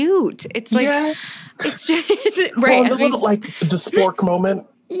cute. It's like, it's just, right. Well, the little, like the spork moment.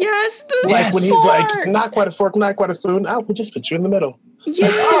 Yes. Like when he's like, not quite a fork, not quite a spoon. We'll just put you in the middle.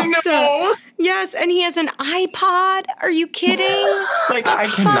 Yes. Oh, no. Yes, and he has an iPod. Are you kidding? Like, I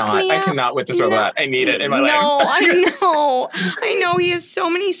cannot with this robot. I need it in my life. No, I know. He has so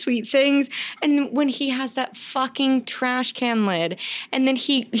many sweet things. And when he has that fucking trash can lid, and then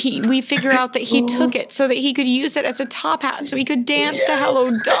we figure out that he took it so that he could use it as a top hat so he could dance to Hello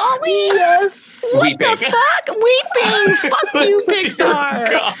Dolly. Yes. What the fuck? Weeping. Fuck you,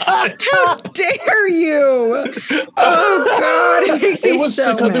 Pixar. How dare you? Oh, God. It makes me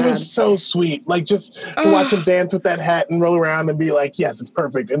so mad. It was so sweet. Like, just to watch him dance with that hat and roll around and be like, yes, it's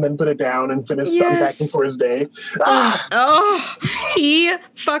perfect. And then put it down and finish unpacking for his day. He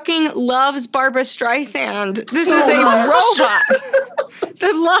fucking loves Barbra Streisand. This is a robot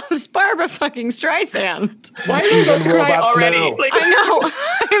that loves Barbra fucking Streisand. Why did you go to cry already? Like, I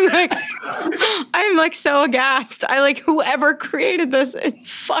know. I'm like so aghast. Whoever created this, it's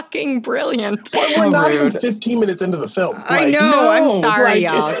fucking brilliant. We're not even 15 minutes into the film. I know. I'm sorry,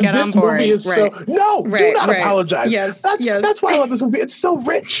 y'all. Get on board. Movie is do not apologize. Yes, that's why I love this movie. It's so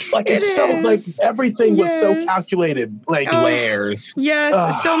rich. Like, it's so, like, everything was so calculated. Like, layers.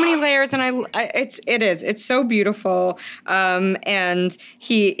 Yes, so many layers, and it's so beautiful. And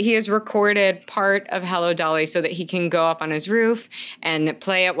he has recorded part of Hello Dolly so that he can go up on his roof and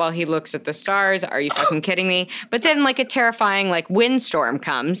play it while he looks at the stars. Are you fucking kidding me? But then, like, a terrifying, like, windstorm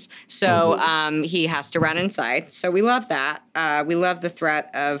comes, so he has to run inside. So we love that. We love the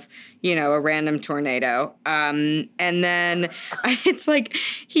threat of, a random tornado. And then it's like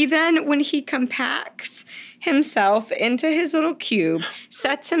when he compacts himself into his little cube,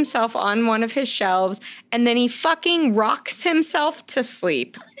 sets himself on one of his shelves, and then he fucking rocks himself to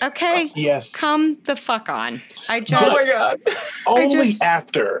sleep. Okay? Yes. Come the fuck on. Oh my God. Only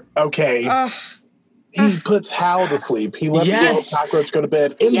after, okay. He puts Hal to sleep. He lets the little cockroach go to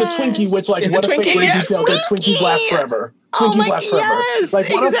bed in the Twinkie, which, like, what a fake detail that Twinkies last forever. Twinkies last forever. Yes, like,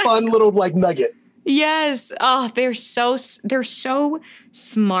 what a fun little, like, nugget. Yes. Oh, they're so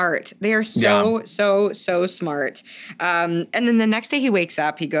smart. They are so smart. And then the next day he wakes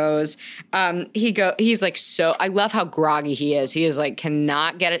up, he's like, I love how groggy he is. He is like,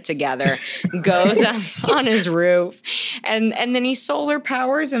 cannot get it together, goes up on his roof, and then he solar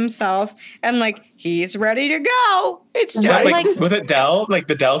powers himself, and, like, he's ready to go. It's just like was it Dell? Like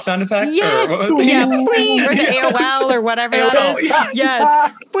the Dell sound effect? Yes. Or what or the AOL or whatever that is.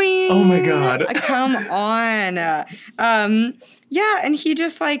 Yes. Boing. Oh my God. Come on. And he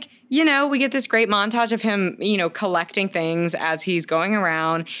just, like, we get this great montage of him, collecting things as he's going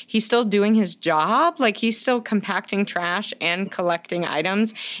around. He's still doing his job. Like, he's still compacting trash and collecting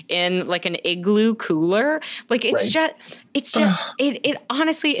items in, like, an igloo cooler. Like, it's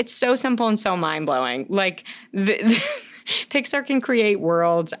honestly, it's so simple and so mind-blowing. Like, Pixar can create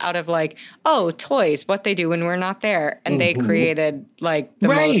worlds out of, like, toys, what they do when we're not there. And they created, like, the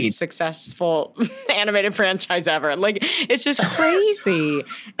most successful animated franchise ever. Like, it's just crazy.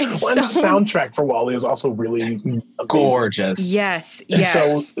 The soundtrack for WALL-E is also really amazing. Gorgeous. Yes. And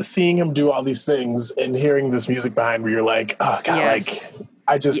so seeing him do all these things and hearing this music behind where you're like, oh, God, like,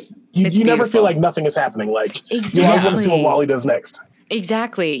 I just, you never feel like nothing is happening. Like, you always want to see what WALL-E does next.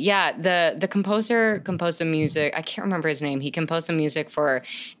 Exactly. Yeah. The composer composed some music. I can't remember his name. He composed some music for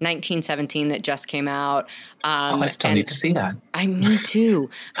 1917 that just came out. I still need to see that. Me too.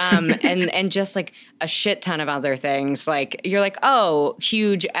 And just, like, a shit ton of other things. Like, you're like,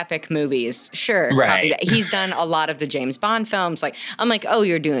 huge epic movies. Sure. Right. He's done a lot of the James Bond films. Like, I'm like,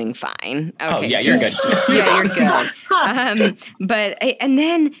 you're doing fine. Okay. Oh, yeah, you're good. Yeah, you're good. And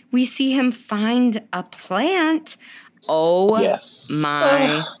then we see him find a plant. Oh, yes.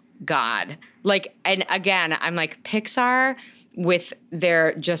 My God. Like, and again, I'm like, Pixar with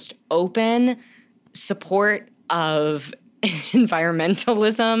their just open support of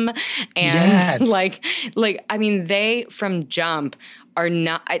environmentalism and like, I mean, they from jump are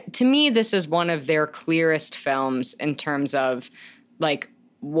not, to me, this is one of their clearest films in terms of, like,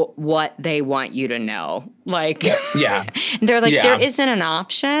 what they want you to know. Like, they're like, there isn't an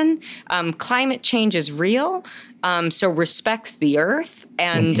option. Climate change is real. So respect the earth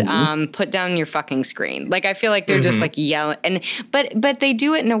and put down your fucking screen. Like, I feel like they're just, like, yelling. But they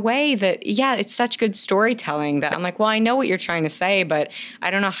do it in a way that, it's such good storytelling that I'm like, well, I know what you're trying to say, but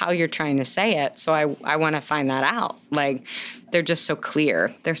I don't know how you're trying to say it. So I want to find that out. Like, they're just so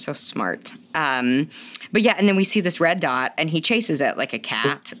clear. They're so smart. But and then we see this red dot, and he chases it like a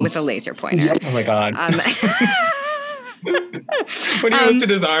cat with a laser pointer. Oh my God. When he looked at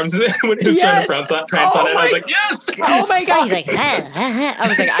his arms when he was trying to prance on it, I was like, yes! Oh my God. He's like, I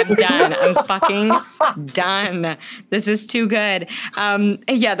was like, I'm done. I'm fucking done. This is too good.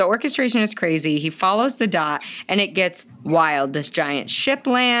 The orchestration is crazy. He follows the dot and it gets wild. This giant ship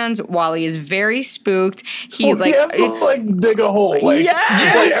lands. Wally is very spooked. He has to dig a hole.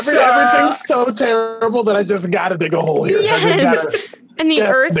 Everything's so terrible that I just gotta dig a hole here. Yes. And the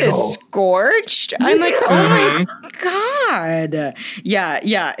earth is scorched. I'm like, oh my God. Yeah.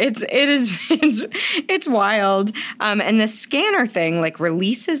 It's wild. And the scanner thing like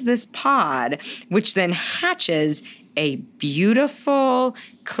releases this pod, which then hatches a beautiful,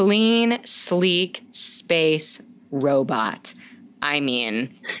 clean, sleek space robot. I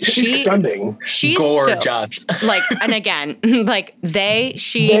mean, she's stunning. She's gorgeous. And again, they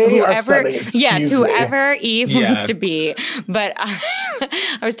whoever, whoever Eve wants to be. But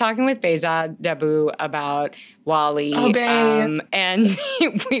I was talking with Behzad Dabu about Wally, and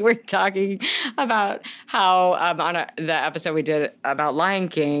we were talking about how on the episode we did about Lion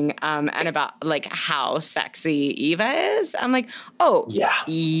King, and about like how sexy Eva is. I'm like, oh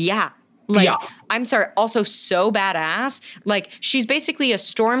yeah. I'm sorry, also so badass. Like, she's basically a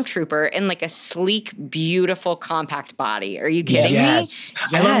stormtrooper in like a sleek, beautiful, compact body. Are you kidding me? Yes.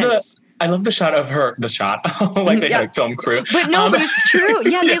 I love the shot of her, like they had a film crew. But it's true.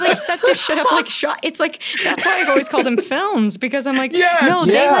 Yeah, they like set this shit up like shot. It's like, that's why I've always called them films, because I'm like,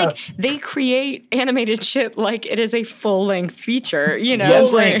 they create animated shit like it is a full length feature, you know?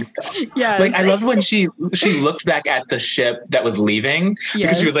 Yes. Like I loved when she looked back at the ship that was leaving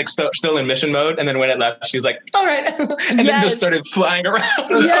because she was like still in mission mode. And then when it left, she's like, all right. And then just started flying around.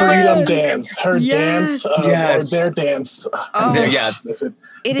 The freedom dance, her dance, or their dance.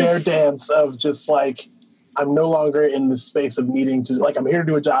 Their dance of just like, I'm no longer in the space of needing to, like, I'm here to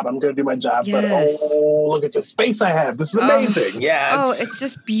do a job. I'm going to do my job. But, look at the space I have. This is amazing. It's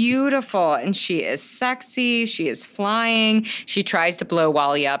just beautiful. And she is sexy. She is flying. She tries to blow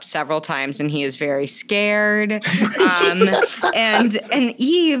Wally up several times, and he is very scared. And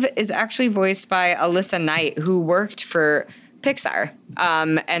Eve is actually voiced by Alyssa Knight, who worked for Pixar,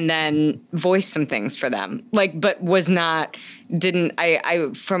 and then voiced some things for them. But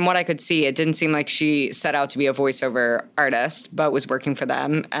from what I could see, it didn't seem like she set out to be a voiceover artist, but was working for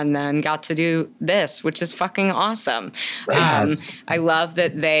them and then got to do this, which is fucking awesome. I love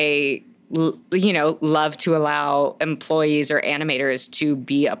that they love to allow employees or animators to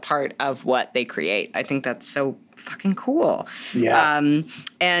be a part of what they create. I think that's so fucking cool. She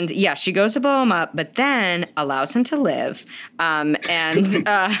goes to blow him up, but then allows him to live, and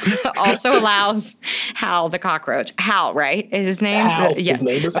also allows Hal the cockroach. Hal, right? Is his name? Hal. His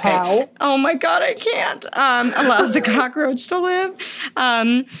name is Hal. Oh my God, I can't. Allows the cockroach to live.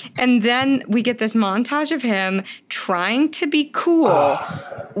 And then we get this montage of him trying to be cool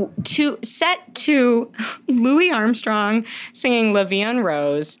to Louis Armstrong singing La Vie en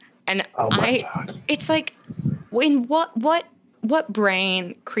Rose. And God. It's like, in what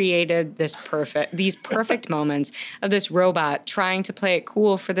brain created these perfect moments of this robot trying to play it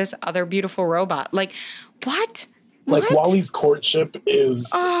cool for this other beautiful robot? Like, what? Like, Wally's courtship is,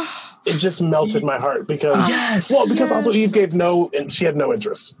 it just melted my heart because, also Eve gave and she had no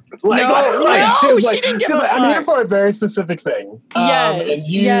interest. She didn't give a fuck. I'm here for a very specific thing. And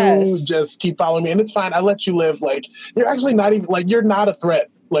you just keep following me, and it's fine. I let you live. Like, you're actually not even, like, you're not a threat.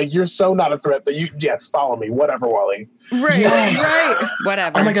 Like, you're so not a threat that follow me. Whatever, Wally. Right.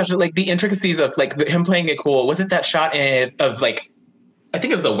 Whatever. Oh my gosh, like the intricacies of like him playing it cool. Was it that shot of like, I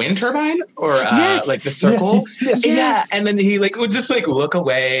think it was a wind turbine or like the circle. Yeah. And then he like would just like look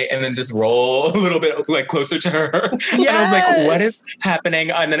away and then just roll a little bit like closer to her. Yes. And I was like, what is happening?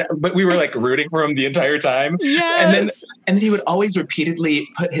 And then, but we were like rooting for him the entire time. Yes. And then he would always repeatedly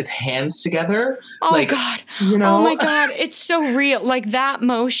put his hands together. Oh like, God. You know? Oh my God. It's so real. Like that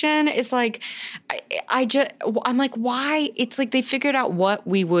motion is like, I'm like, why? It's like they figured out what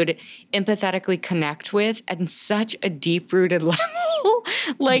we would empathetically connect with at such a deep rooted level.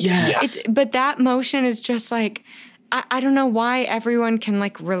 But that motion is just like, I don't know why everyone can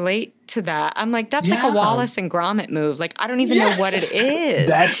like relate to that. I'm like, that's like a Wallace and Gromit move. Like, I don't even know what it is.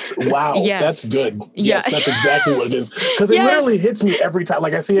 That's That's good. Yes, that's exactly what it is. Because it literally hits me every time.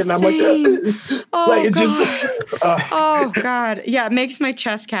 Like I see it and I'm like, oh God. Yeah, it makes my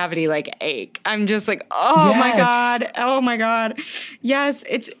chest cavity like ache. I'm just like, my God. Oh my God. Yes,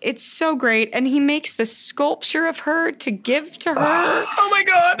 it's so great. And he makes the sculpture of her to give to her. Oh my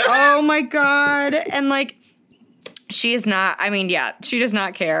God. Oh my God. And like, She is not. I mean, yeah, she does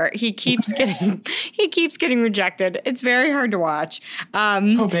not care. He keeps getting rejected. It's very hard to watch.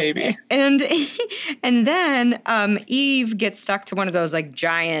 Oh, baby. And then Eve gets stuck to one of those like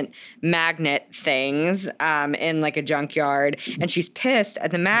giant magnet things in like a junkyard, and she's pissed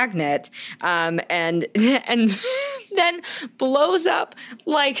at the magnet, and then blows up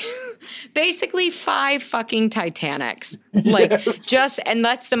like basically 5 fucking Titanics, like and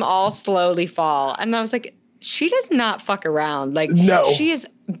lets them all slowly fall. And I was like, she does not fuck around. Like, no. She is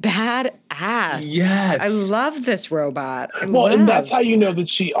badass. Yes. I love this robot. And that's how you know that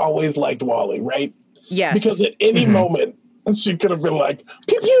she always liked Wally, right? Yes. Because at any moment, she could have been like,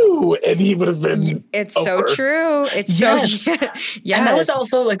 pew, pew, and he would have been It's over. so true. It's yes. so true. Yes. And that was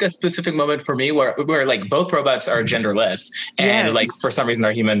also like a specific moment for me where like both robots are genderless. And like for some reason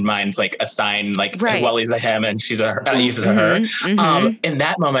our human minds like assign like Wally's a him and she's Eve is a her. In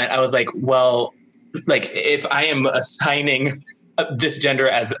that moment I was like, well, like if I am assigning this gender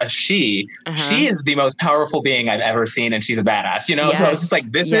as a she is the most powerful being I've ever seen, and she's a badass, you know? Yes. So I was just like,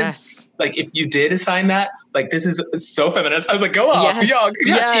 this is like, if you did assign that, like, this is so feminist. I was like, go off, Eva. I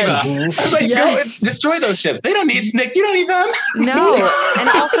was like, go destroy those ships. They don't need, like, you don't need them. No. And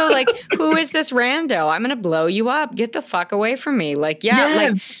also, like, who is this rando? I'm gonna blow you up. Get the fuck away from me. Like,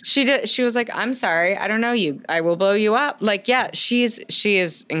 like she was like, I'm sorry, I don't know you. I will blow you up. Like, she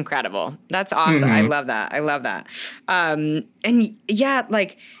is incredible. That's awesome. I love that. And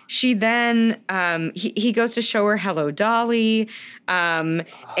like she then he goes to show her Hello Dolly, and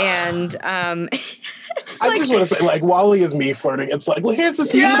I just want to say, like, Wally is me flirting. It's like, well, here's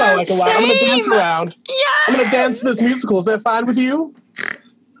this musical I like a lot. I'm going to dance around. Yes. I'm going to dance to this musical. Is that fine with you?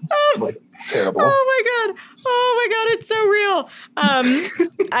 It's like terrible. Oh my god, it's so real.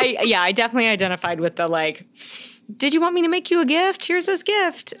 I definitely identified with the like, did you want me to make you a gift? Here's this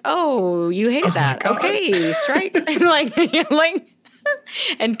gift. Oh, you hated that. Okay, strike. like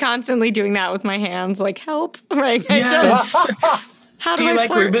and constantly doing that with my hands, like, help. Right. Yes. How do you like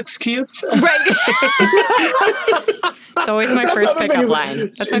flirt? Rubik's Cubes? Right. It's always my first pickup line.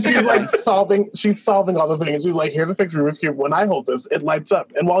 That's my pickup line. She's solving all the things. She's like, here's a fixed Rubik's Cube. When I hold this, it lights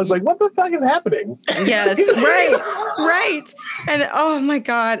up. And Wally's like, what the fuck is happening? Yes. Right. And oh my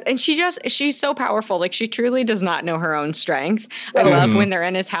God. And she's so powerful. Like, she truly does not know her own strength. I love when they're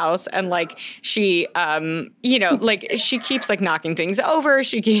in his house and like she, like she keeps like knocking things over.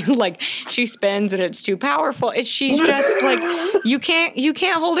 She spins and it's too powerful. She's just like, you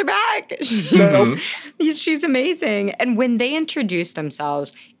can't hold her back. She's amazing. And when they introduce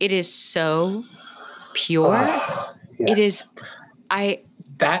themselves, it is so pure. Yes. It is.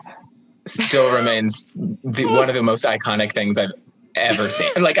 That still remains one of the most iconic things I've ever seen.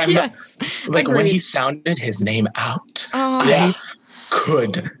 Like like when he sounded his name out, I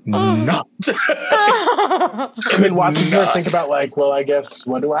could not. And then watching her think about like, well, I guess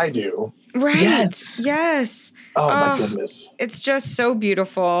what do I do? Right. Yes. Oh my goodness. It's just so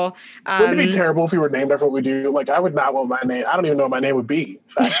beautiful. Wouldn't it be terrible if we were named after what we do? Like, I would not want my name. I don't even know what my name would be.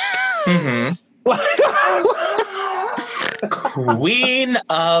 Queen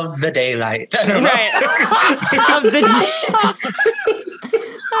of the Daylight. I don't know. Right. Of the day.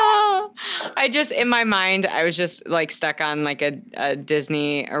 In my mind, I was just like stuck on like a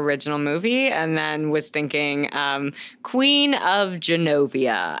Disney original movie, and then was thinking Queen of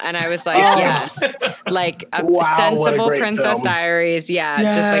Genovia. And I was like, yes, like a sensible Princess film. Diaries. Yeah,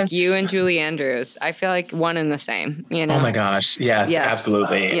 just like you and Julie Andrews. I feel like one and the same, you know? Oh my gosh. Yes.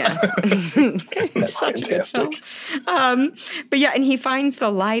 Absolutely. Yes. That's fantastic. But yeah, and he finds the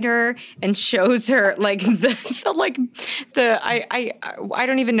lighter and shows her like I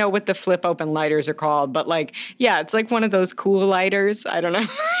don't even know what the flip open lighters are called, but like, it's like one of those cool lighters. I don't know.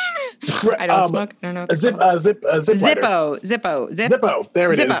 I don't smoke. I don't know. Zippo.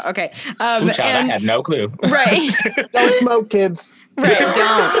 There it is. Okay. I had no clue. Right. Don't smoke, kids. Right,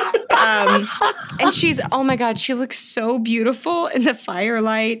 don't. And she's, oh my God, she looks so beautiful in the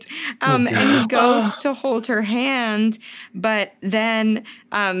firelight. And he goes to hold her hand, but then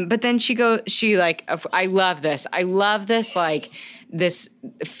she like, I love this, like, this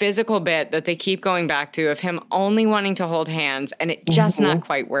physical bit that they keep going back to of him only wanting to hold hands and it just not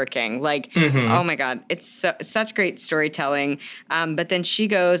quite working. Like, oh my God, it's such great storytelling. But then she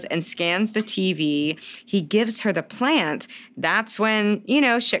goes and scans the TV. He gives her the plant. That's when,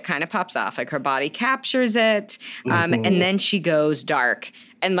 shit kind of pops off. Like her body captures it. And then she goes dark.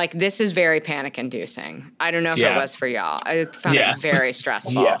 And like, this is very panic inducing. I don't know if it was for y'all. I found it very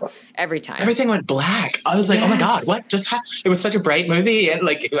stressful every time. Everything went black. I was like, oh my God, what just happened? It was such a bright movie. And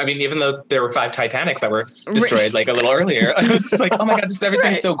like, I mean, even though there were 5 Titanics that were destroyed like a little earlier, I was just like, oh my God, just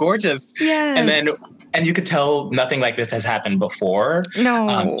everything's so gorgeous. Yes. And you could tell nothing like this has happened before.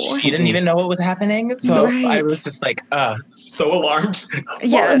 No. She didn't even know what was happening. So I was just like, so alarmed.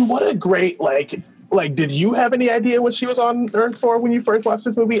 Yes. Well, and what a great, like, did you have any idea what she was on Earth for when you first watched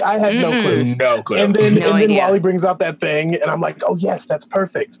this movie? I had no clue. No clue. And then Wally brings out that thing, and I'm like, oh, yes, that's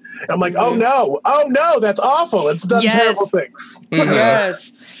perfect. And I'm like, oh, no, that's awful. It's done terrible things.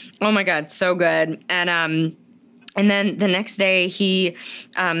 Yes. Oh, my God, so good. And then the next day, he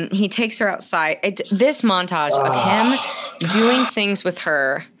takes her outside. This montage of him doing things with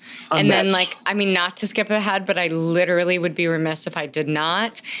her. And then, like, I mean, not to skip ahead, but I literally would be remiss if I did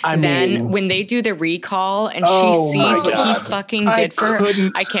not. When they do the recall and she sees what he fucking did for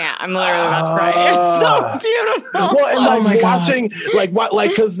her, I can't. I'm literally about to cry. It's so beautiful. Well, and like watching,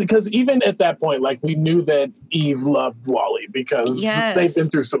 because even at that point, like, we knew that Eve loved Wally because they've been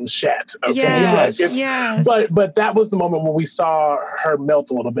through some shit. Okay, yes. But that was the moment when we saw her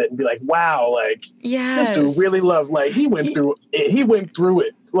melt a little bit and be like, wow, like, this dude really loved. Like, he went through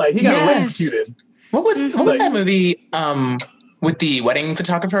it. Like, he got electrocuted. What was that movie with the wedding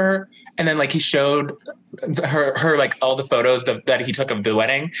photographer? And then like he showed her like all the photos that he took of the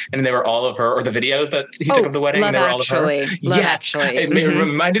wedding, and they were all of her, or the videos that he took of the wedding. Love they were all Actually. of her. Love Actually. It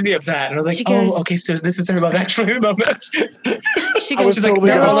reminded me of that, and I was like, okay, so this is her Love Actually moment. She goes,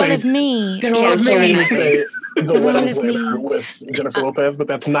 they're all of me. They're all of me. The Wedding Planner with Jennifer Lopez, but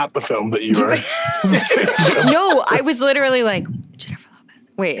that's not the film that you are. No, I was literally like, Jennifer Lopez.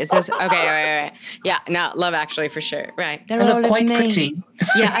 Wait, is this okay? Right. Yeah, no, Love Actually for sure. Right, they're all quite pretty.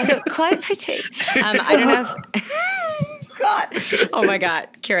 Yeah, I look quite pretty. I don't know if. God, oh my God,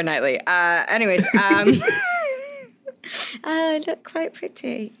 Keira Knightley. Anyways, I look quite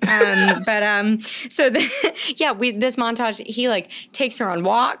pretty. So this montage, he like takes her on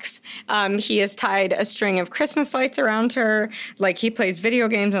walks. He has tied a string of Christmas lights around her. Like, he plays video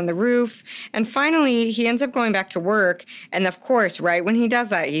games on the roof. And finally, he ends up going back to work. And of course, right when he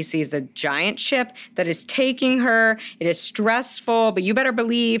does that, he sees the giant ship that is taking her. It is stressful, but you better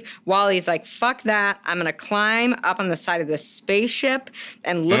believe Wally's like, fuck that. I'm going to climb up on the side of this spaceship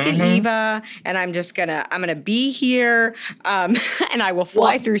and look at Eva. And I'm going to be here. And I will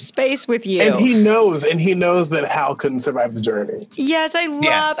fly through space with you. And he knows that Hal couldn't survive the journey. Yes, I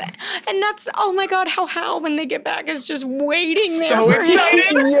love it. And that's, oh my God, how Hal, when they get back, is just waiting there. So excited.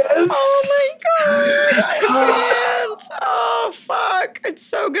 Yes. Oh my God. I can't. Oh, fuck. It's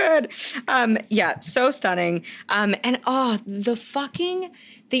so good. So stunning. And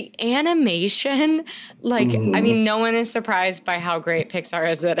the animation, like, I mean, no one is surprised by how great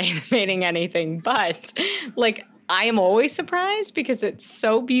Pixar is at animating anything, but like, I am always surprised because it's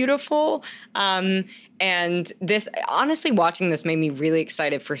so beautiful. And this, honestly, watching this made me really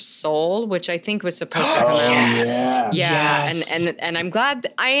excited for Soul, which I think was supposed to come out. And I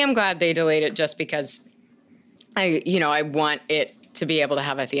am glad they delayed it, just because I want it to be able to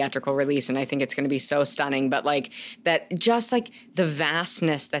have a theatrical release, and I think it's going to be so stunning. But like that, just like the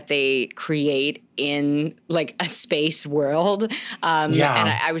vastness that they create in like a space world. And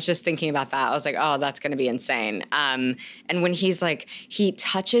I was just thinking about that. I was like, oh, that's going to be insane. And when he's like, he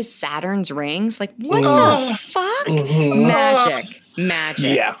touches Saturn's rings, like, what the fuck? Magic.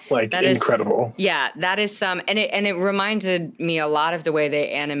 Yeah, like, that incredible. That is some, and it reminded me a lot of the way they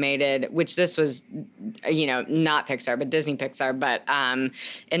animated, which this was, not Pixar, but Disney Pixar, but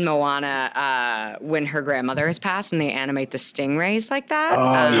in Moana, when her grandmother has passed and they animate the stingrays like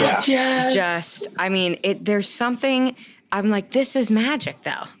that. There's something. I'm like, this is magic,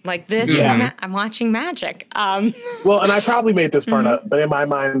 though. Like, this is, I'm watching magic. Well, and I probably made this part up, but in my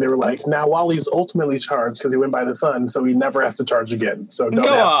mind, they were like, now Wally's ultimately charged because he went by the sun, so he never has to charge again. So don't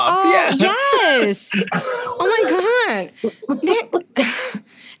go off. Oh, yes. Oh, my God.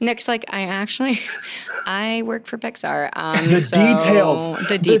 Nick's like, I work for Pixar.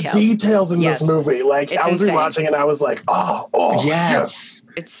 The details in this movie. Like, I was rewatching and I was like, oh, yes.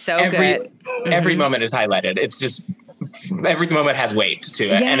 It's so good. Every moment is highlighted. It's just, every moment has weight to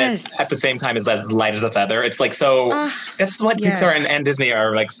it. And it, at the same time, is as light as a feather. It's like, so that's what Pixar and Disney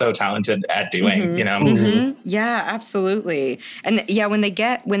are like so talented at doing, you know? Yeah, absolutely. And when they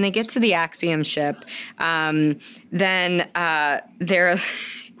get to the Axiom ship, then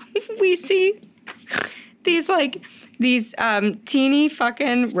we see these teeny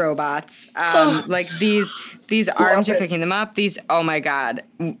fucking robots. Like these arms are picking them up. These, oh my God.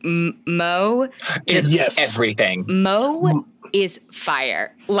 Mo is everything. Mo is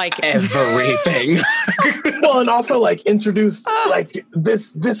fire. Like everything. Well, and also like introduce like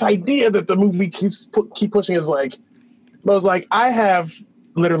this idea that the movie keep pushing is like, Mo's like, I have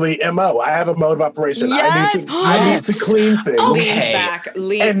literally MO. I have a mode of operation. Yes. I need to clean things.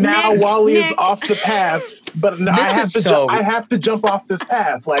 Leans and now Wally is off the path, but I have to jump off this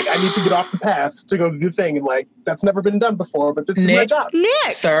path. Like I need to get off the path to go do the thing. And like that's never been done before, but this is my job.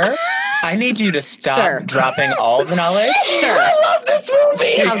 Nick, sir, I need you to stop dropping all the knowledge. Sir, I love this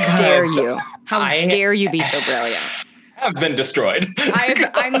movie. How dare you? How dare you be so brilliant? I've been destroyed.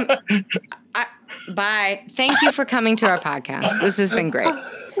 Bye. Thank you for coming to our podcast. This has been great.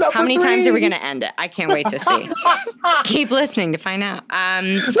 How many 3. times are we going to end it? I can't wait to see. Keep listening to find out. Oh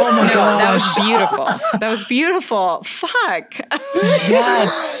my gosh. That was beautiful. That was beautiful. Fuck.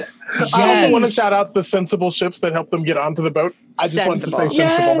 Yes. I also want to shout out the sensible ships that helped them get onto the boat. I just wanted to say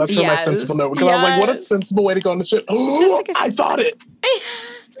sensible. That's my sensible note. Because I was like, what a sensible way to go on the ship. I thought it.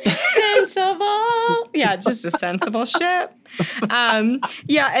 Sensible. Yeah, just a sensible ship.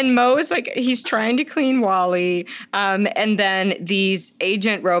 And Mo is like, he's trying to clean Wally. And then these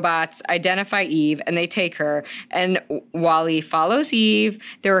agent robots identify Eve and they take her. And Wally follows Eve.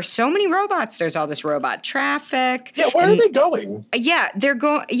 There are so many robots. There's all this robot traffic. Yeah, where are they going? They're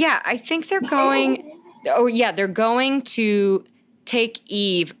going. Yeah, I think they're going. Oh, yeah, they're going to take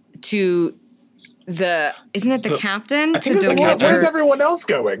Eve to isn't it the captain? Where's everyone else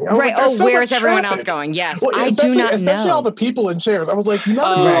going? Right. Where's everyone else going? Yes. Well, I do not know. Especially all the people in chairs. I was like,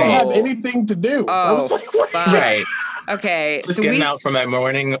 none of you have anything to do. I was like, what? Right. Okay. Just getting out from that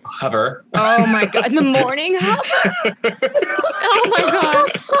morning hover. Oh my God. The morning hover? Oh my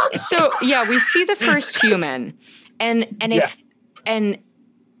God. So yeah, we see the first human. And if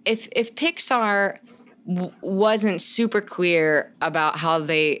Pixar wasn't super clear about how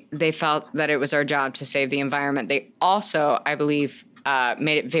they felt that it was our job to save the environment, they also, I believe,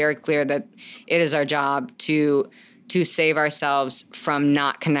 made it very clear that it is our job to save ourselves from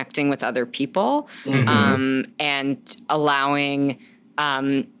not connecting with other people, and allowing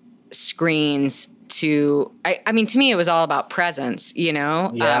screens to, I mean, to me, it was all about presence,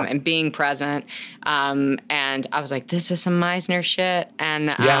 and being present. And I was like, this is some Meisner shit. And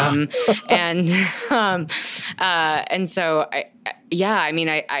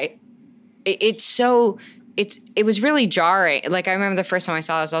so it was really jarring. Like, I remember the first time I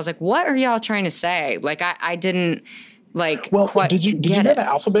saw this, I was like, what are y'all trying to say? Like, I didn't did you hear the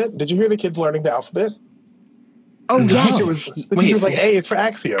alphabet? Did you hear the kids learning the alphabet? Oh, the yes. The teacher was like, A, it's for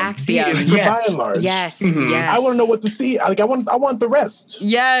axiom. Axiom. B is for by and large. Yes, yes. I want to know what the C, I want the rest.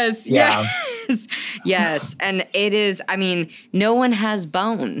 Yes, yeah. Yes. And it is, I mean, no one has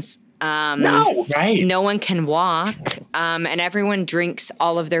bones. No. Right. No one can walk. And everyone drinks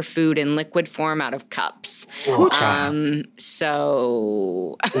all of their food in liquid form out of cups.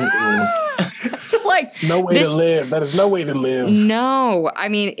 So it's like no way to live. That is no way to live. No. I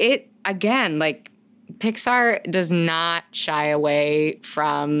mean, it again, like, Pixar does not shy away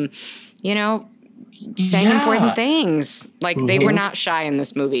from, saying important things. Like, they were not shy in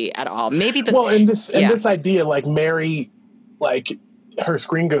this movie at all. Maybe this idea, like, Mary, like, her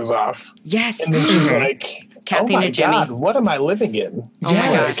screen goes off. Yes. And then she's like, Kathy oh my and Jimmy. God, what am I living in? Oh my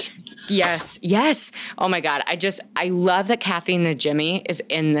God. Yes. Oh my God. I love that Kathy and the Jimmy is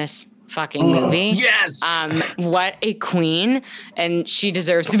in this fucking movie. Yes. What a queen. And she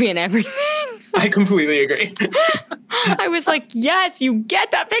deserves to be in everything. I completely agree. I was like, yes, you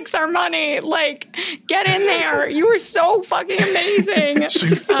get that Pixar money. Like, get in there. You were so fucking amazing.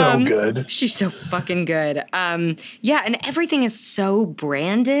 She's so good. She's so fucking good. And everything is so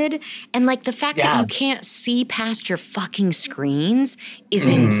branded. And like the fact that you can't see past your fucking screens is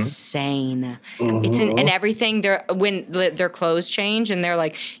insane. It's and everything, when their clothes change and they're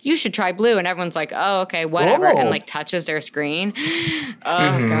like, you should try blue. And everyone's like, oh, okay, whatever. And like touches their screen.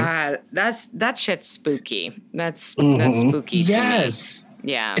 Oh God. That shit's spooky. That's spooky to me.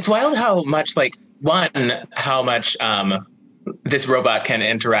 Yeah. It's wild how much this robot can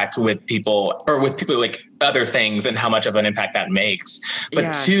interact with people like other things and how much of an impact that makes.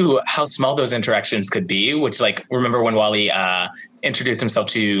 But two, how small those interactions could be, which like, remember when Wally introduced himself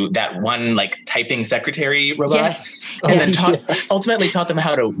to that one like typing secretary robot? Yes. And then ultimately taught them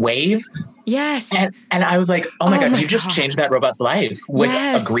how to wave. Yes. And I was like, oh my God, you just changed that robot's life with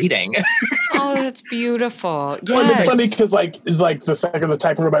a greeting. Oh, that's beautiful. Yes. Well, it's funny because like the second the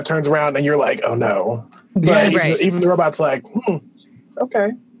typing robot turns around and you're like, oh no. But even the robot's like,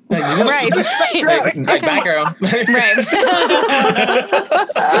 okay. Right. Bye, girl. Right.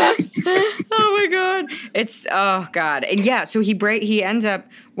 Oh my God. It's, oh God. And yeah, so he ends up,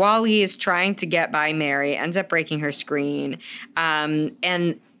 while he is trying to get by Mary, ends up breaking her screen.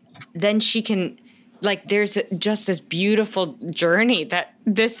 And then she can, like, there's just this beautiful journey that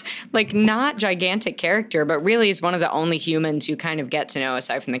this, like, not gigantic character, but really is one of the only humans you kind of get to know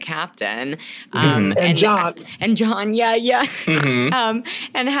aside from the captain. And John. And John, yeah.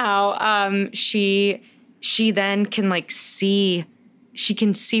 And how she then can, like, see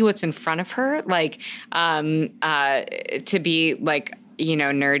what's in front of her, like, to be, like, you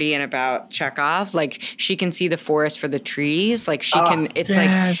know, nerdy and about Chekhov, like, she can see the forest for the trees, like, she can, it's like,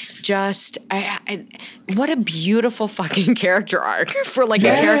 just, what a beautiful fucking character arc for, like, a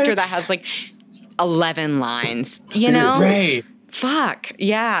character that has, like, 11 lines, you know? Right. Fuck.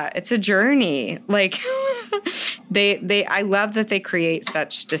 Yeah. It's a journey. Like, I love that they create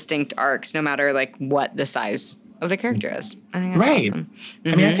such distinct arcs, no matter, like, what the size of the character is. I think that's awesome.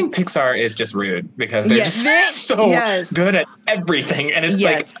 I mean, I think Pixar is just rude because they're just so good at everything. And it's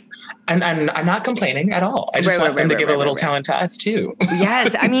like, and I'm not complaining at all. I just want them to give a little talent to us too.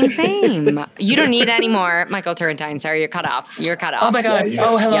 Yes. I mean, same. You don't need any more Michael Turrentine. Sorry, you're cut off. You're cut off. Oh my God.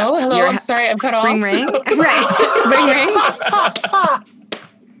 Oh, hello. Yeah. Hello. I'm sorry. I'm cut off. Ring, ring. Right. Ring, ring.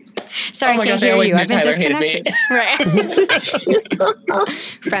 Sorry, oh my I can't gosh, hear I always you. knew I've been Tyler hated me. Right.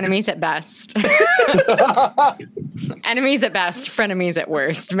 Frenemies at best. Enemies at best, frenemies at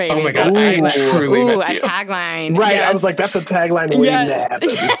worst, maybe. Oh my God, I truly miss you. A tagline. Right, yes. I was like, that's a tagline waiting to happen.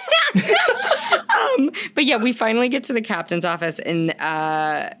 But yeah, we finally get to the captain's office, and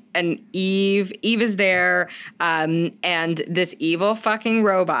Eve is there, and this evil fucking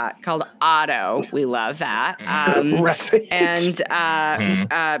robot called Otto. We love that. Right.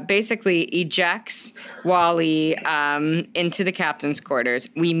 And basically ejects Wally into the captain's quarters.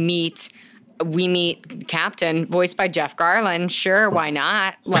 We meet Captain, voiced by Jeff Garlin. Sure, why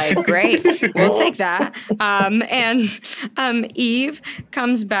not? Like, great. We'll take that. And Eve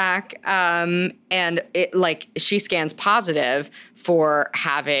comes back, and it, like, she scans positive for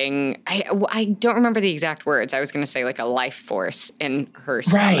having, I don't remember the exact words. I was going to say, like, a life force in her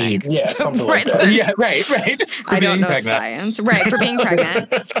stomach. Right. Yeah, something like that. Yeah, right. I don't know science. Right, for being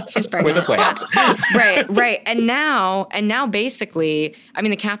pregnant. She's pregnant. With a plant. Right. And now basically, I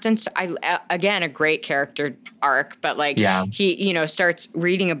mean, the captain's, again, a great character arc, but, like, he, you know, starts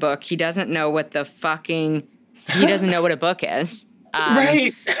reading a book. He doesn't know what a book is.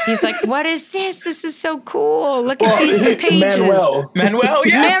 Right. He's like, what is this? This is so cool. Look at these pages. Manuel,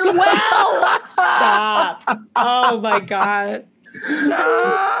 yes. Manuel! Stop. Oh my God.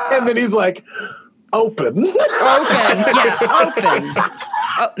 Stop. And then he's like, open. Yeah, open.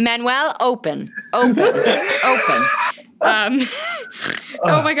 Oh, Manuel, open.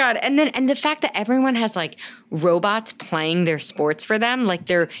 Oh my God. And the fact that everyone has, like, robots playing their sports for them, like,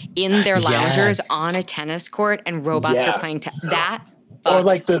 they're in their loungers on a tennis court and robots are playing that. Or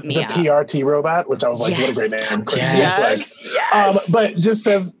like the PRT robot, which I was like, what a great name. Yes. But just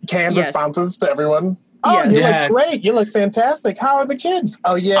says canned responses to everyone. Oh, you look great. You look fantastic. How are the kids?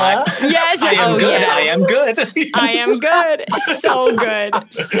 Oh, yeah. I am good. Yeah. I am good. I am good. So good.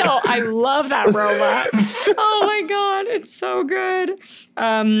 I love that robot. Oh my God. It's so good.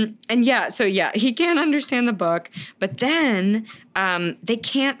 He can't understand the book, but then they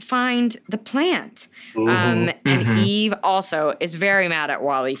can't find the plant. And Eve also is very mad at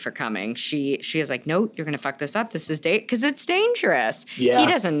Wally for coming. She is like, no, you're going to fuck this up. This is because it's dangerous. Yeah. He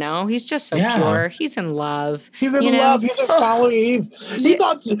doesn't know. He's just so pure. He's in love. He's in love. He's just following Eve. He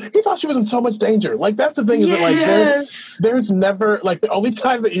thought she was in so much danger. Like, that's the thing is that, like, there's never, like, the only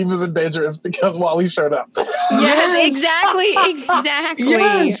time that Eve was in danger is because Wally showed up. Yes, exactly.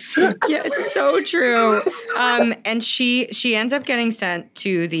 Yes. Yeah, it's so true. And she ends up getting sent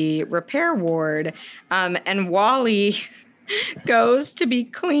to the repair ward, and Wally goes to be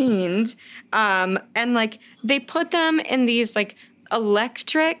cleaned, and, like, they put them in these, like,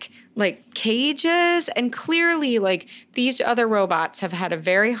 electric, like, cages, and clearly, like, these other robots have had a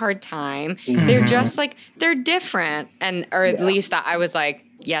very hard time. They're just, like, they're different, or at least I was like,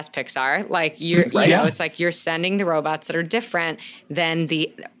 yes, Pixar, like, you know, it's like you're sending the robots that are different than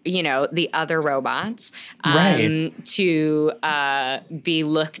the other robots to be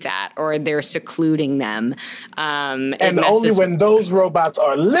looked at, or they're secluding them. And only when those robots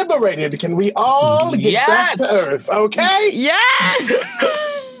are liberated can we all get back to Earth, okay? Yes!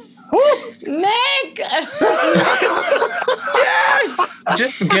 Nick! Yes!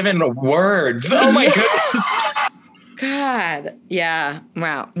 Just given words. Oh my goodness. God. Yeah.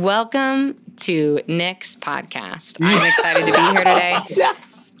 Wow. Welcome to Nick's podcast. I'm excited to be here today.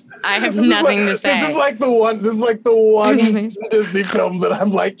 I have nothing to say. This is like the one Disney film that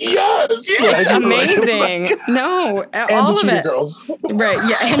I'm like, yes. Amazing. No, and all the of Cheetah it. Girls. Right.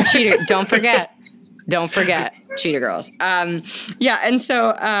 Yeah. And Cheetah. Don't forget Cheetah Girls. Yeah. And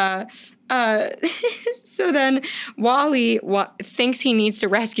so, so then Wally thinks he needs to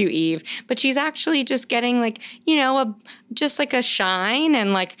rescue Eve, but she's actually just getting like, just like a shine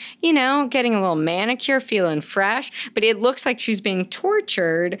and like, getting a little manicure, feeling fresh, but it looks like she's being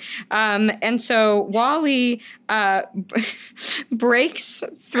tortured. And so Wally breaks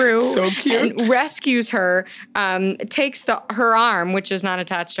through so cute. and rescues her, takes her arm, which is not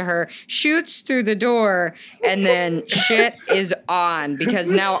attached to her, shoots through the door, and then shit is on because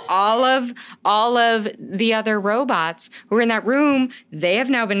now all of the other robots who are in that room, they have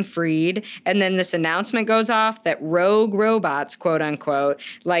now been freed. And then this announcement goes off that rogue robots, quote unquote,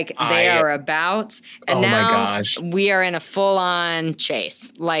 they are about. And now we are in a full-on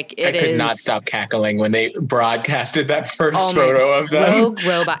chase. Like I could not stop cackling when they broadcasted that first photo of them. Rogue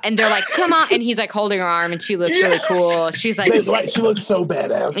robot. And they're like, come on. And he's like holding her arm and she looks really cool. She's like, she looks so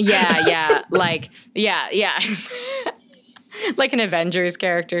badass. Yeah. Yeah. Like an Avengers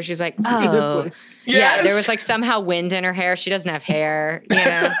character. She's like, oh. Yeah, there was like somehow wind in her hair. She doesn't have hair,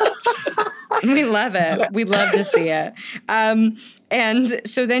 We love it. We love to see it. And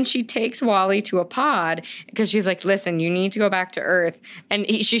so then she takes Wally to a pod because she's like, listen, you need to go back to Earth. And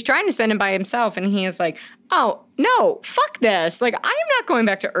she's trying to send him by himself. And he is like, oh, no, fuck this. Like, I'm not going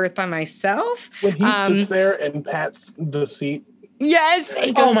back to Earth by myself. When he sits there and pats the seat. Yes.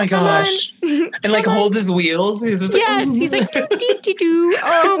 He goes, oh my gosh. And like holds his wheels. He's just he's like, do.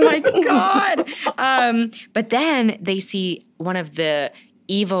 Oh my God. But then they see one of the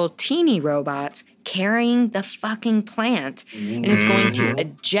evil teeny robots carrying the fucking plant and is going to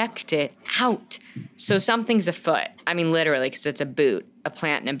eject it out. So something's afoot. I mean, literally, because it's a plant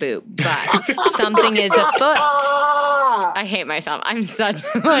in a boot. But something is afoot. I hate myself. I'm such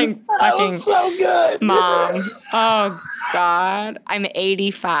fucking so good, mom. Oh God, I'm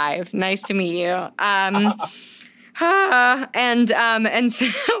 85. Nice to meet you. And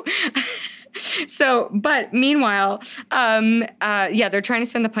so. But meanwhile, they're trying to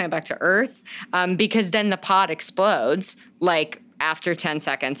send the plant back to Earth because then the pod explodes, like after 10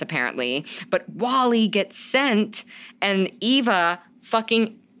 seconds, apparently. But Wally gets sent, and Eve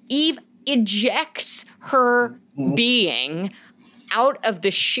ejects her being out of the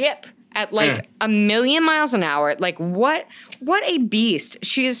ship at like 1,000,000 miles an hour. Like what a beast.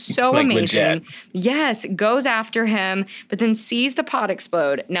 She is so amazing. Legit. Yes, goes after him, but then sees the pod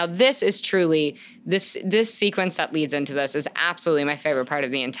explode. Now this is truly, this sequence that leads into this is absolutely my favorite part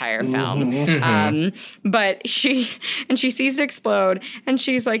of the entire film. But she sees it explode and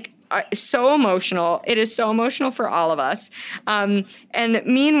she's like, so emotional. It is so emotional for all of us. And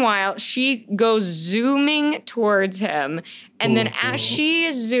meanwhile, she goes zooming towards him. And then as she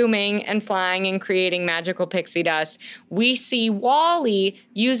is zooming and flying and creating magical pixie dust, we see Wally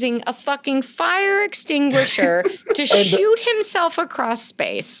using a fucking fire extinguisher to shoot himself across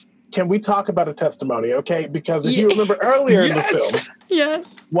space. Can we talk about a testimony, okay? Because if you remember earlier in the film,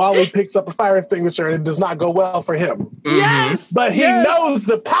 Wally picks up a fire extinguisher and it does not go well for him. Yes. But he knows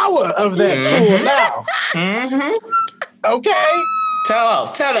the power of that tool now. Okay?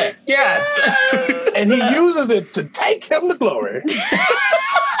 Tell it. Yes. And he uses it to take him to glory.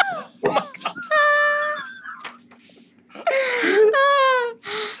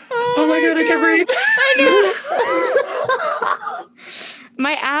 Oh my God, I can't breathe.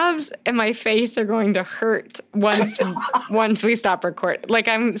 My abs and my face are going to hurt once we stop recording. Like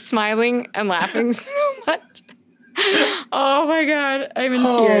I'm smiling and laughing so much. Oh my God, I'm in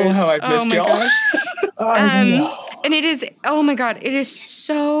tears. Oh, how I've missed y'all. And it is, oh my God, it is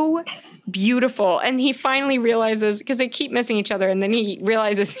so beautiful. And he finally realizes, because they keep missing each other, and then he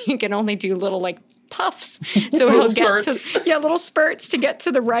realizes he can only do little like puffs. So he'll get to, little spurts to get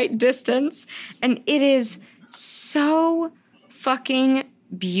to the right distance. And it is so fucking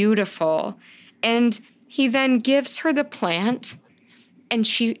beautiful. And he then gives her the plant, and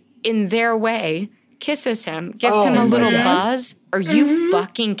she, in their way, kisses him, gives him a little buzz. Are you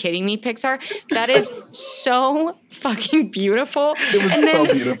fucking kidding me, Pixar? That is so fucking beautiful. It was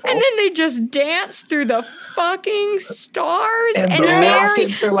so beautiful. And then they just dance through the fucking stars. And the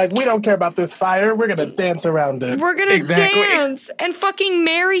rockets are like, we don't care about this fire. We're going to dance around it. We're going to dance. And fucking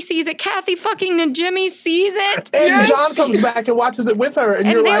Mary sees it. Kathy fucking Najimy sees it. And John comes back and watches it with her. And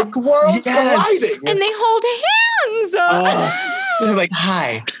you're like, worlds colliding. And they hold hands. They're like,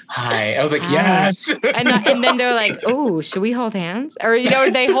 hi. I was like, yes. And then they're like, oh, should we hold hands? Or,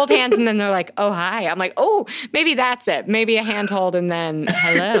 they hold hands and then they're like, oh, hi. I'm like, oh, maybe that's it. Maybe a hand hold and then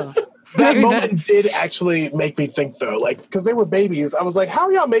hello. That moment did actually make me think, though, like, because they were babies. I was like, how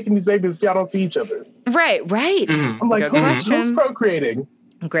are y'all making these babies if y'all don't see each other? Right. I'm like, who's procreating?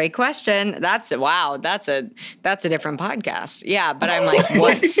 Great question. That's a different podcast. Yeah, but I'm like,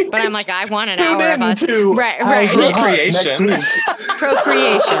 what? But I'm like, I want an hour of us. Right.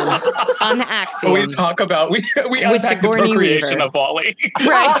 Procreation on the Axiom. We talk about we unpack the procreation Weaver. Of Wally.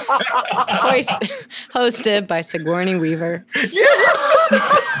 Right. Hosted by Sigourney Weaver. Yes.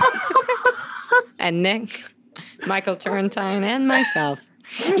 And Nick, Michael Turrentine, and myself.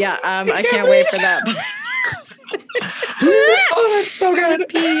 Yeah. I can't wait for that. Oh, that's so good.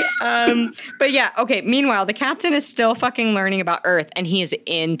 But yeah, okay. Meanwhile, the captain is still fucking learning about Earth, and he is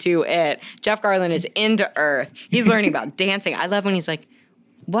into it. Jeff Garlin is into Earth. He's learning about dancing. I love when he's like,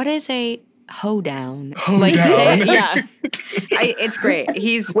 "What is a hoedown?" It's great.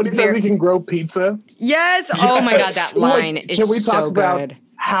 When he says he can grow pizza. Yes. Oh my god, that line is so good. Can we talk about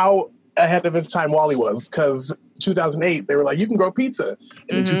how ahead of his time Wally was? Because 2008, they were like, you can grow pizza.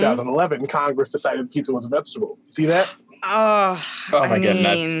 And in 2011, Congress decided pizza was a vegetable. See that? Oh my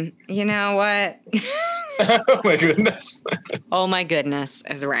goodness. You know what? Oh my goodness. Oh my goodness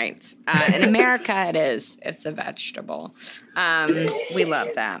is right. In America, it is. It's a vegetable. We love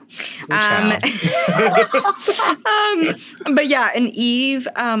that. But yeah, and Eve,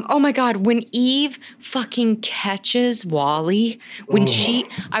 oh my God, when Eve fucking catches Wally,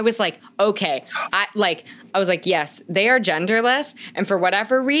 I was like, okay, I was like, yes, they are genderless. And for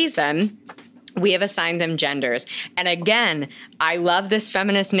whatever reason, we have assigned them genders. And again, I love this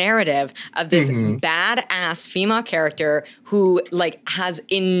feminist narrative of this badass female character who has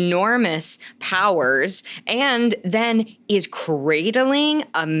enormous powers and then is cradling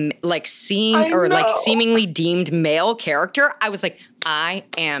seemingly deemed male character. I was like, I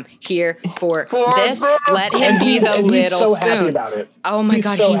am here for this. Let him be the little he's so spoon. Happy about it. Oh my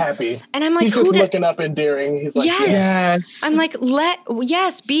God. He's so happy. And I'm like, he's just looking up endearing. He's like, yes. I'm like,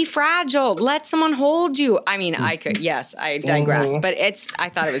 be fragile. Let someone hold you. I mean, I digress, but I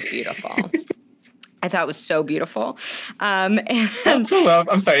thought it was beautiful. I thought it was so beautiful. And I'm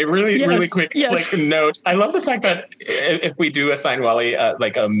sorry, really quick note. I love the fact that if we do assign Wally a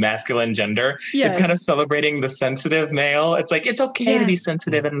masculine gender, it's kind of celebrating the sensitive male. It's like, it's okay to be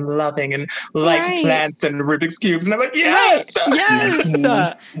sensitive and loving and like plants and Rubik's Cubes. And I'm like, yes!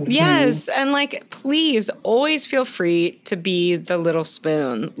 Yes! Yes. And please always feel free to be the little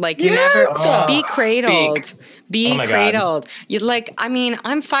spoon. Never be cradled. Speak. Be cradled. God.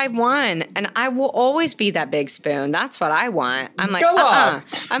 I'm 5'1" and I will always be that big spoon. That's what I want. I'm like,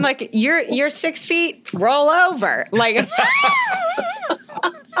 I'm like, you're 6 feet, roll over. I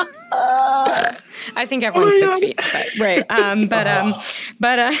think everyone's 6 feet, but,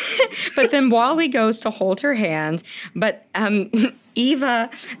 right. But then Wally goes to hold her hand, but Eva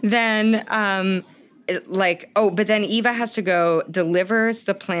then but then Eva has to go, delivers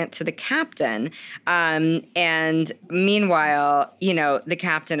the plant to the captain. And meanwhile, the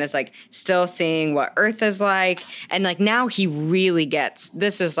captain is still seeing what Earth is like. And now he really gets,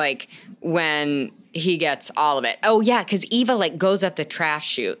 this is when he gets all of it. Oh yeah. Cause Eva goes up the trash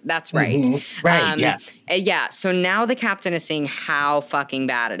chute. That's right. Mm-hmm. Right. Yes. Yeah. So now the captain is seeing how fucking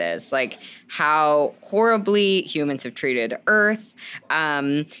bad it is. How horribly humans have treated Earth.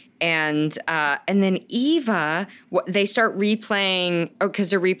 And then Eva, they start replaying, because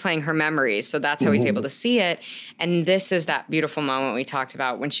they're replaying her memories. So that's how he's able to see it. And this is that beautiful moment we talked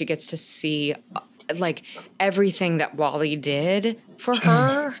about when she gets to see everything that Wally did for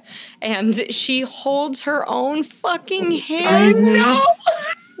her. And she holds her own fucking hand. I know.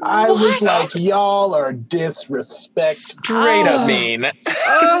 I was like, y'all are disrespect. Straight up mean.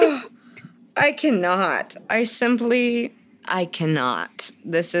 I cannot. I cannot.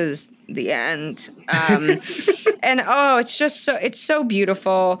 This is the end. And it's so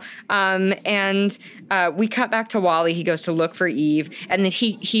beautiful. And we cut back to Wally. He goes to look for Eve, and then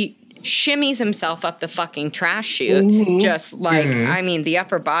he shimmies himself up the fucking trash chute. The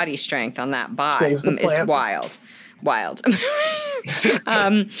upper body strength on that bot is wild. But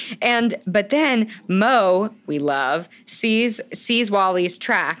then Mo, we love, sees Wally's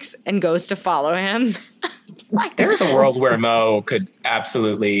tracks and goes to follow him. There's a world where Mo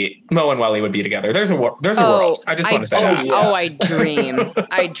and Wally would be together. There's a world. I just want to say that. Yeah. Oh, I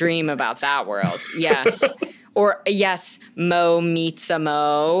dream about that world. Yes. Or yes, Mo meets a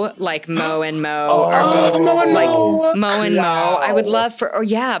Mo, Mo and Mo are both Mo and Mo. Mo and Mo. I would love but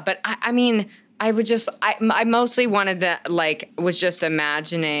I mostly wanted that, like, was just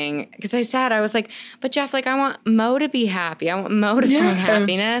imagining, because I was like, but Jeff, like, I want Mo to be happy. I want Mo to find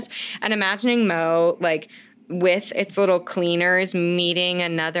happiness. And imagining Mo, like, with its little cleaners meeting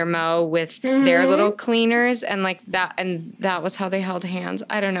another Mo with their little cleaners, and like that, and that was how they held hands.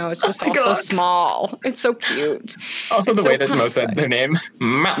 I don't know. It's just so small. It's so cute. Also, the way that Mo said their name,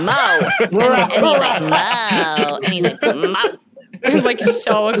 Mo. And he's like, Mo. And he's like, Mo. Like,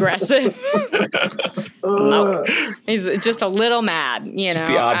 so aggressive. No. He's just a little mad, you know.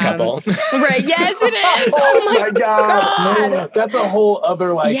 The Odd Couple. Right, yes, it is. Oh my God. That's a whole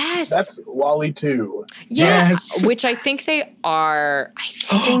other, like, that's WALL-E 2. Yeah, yes. Which I think they are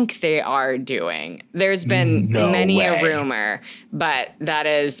doing. There's been a rumor, but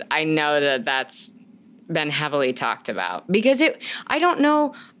that's been heavily talked about, because I don't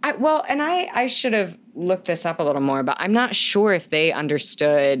know. I should have looked this up a little more, but I'm not sure if they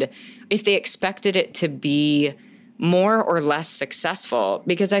understood, if they expected it to be more or less successful,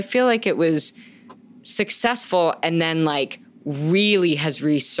 because I feel like it was successful and then like really has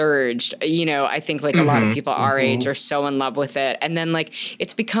resurged. You know, I think like a lot of people our age are so in love with it, and then like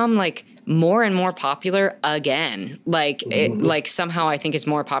it's become like more and more popular again. Like it, like somehow I think is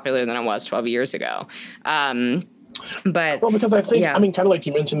more popular than it was 12 years ago. But because I think, I mean, kind of like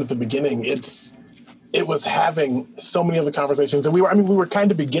you mentioned at the beginning, it was having so many of the conversations that we were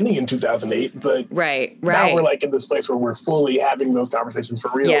kind of beginning in 2008, but right. Now we're like in this place where we're fully having those conversations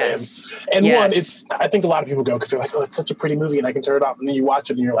for real. Yes. And one, I think a lot of people go, because they're like, oh, it's such a pretty movie and I can turn it off. And then you watch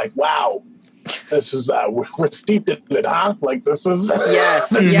it and you're like, wow, this is, we're steeped in it, huh? Like this is,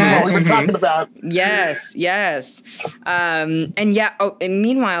 this is what we've been talking about. Yes. And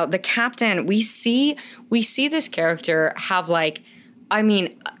meanwhile, the captain, we see this character have like, I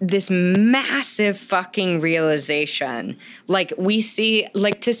mean, this massive fucking realization. Like we see,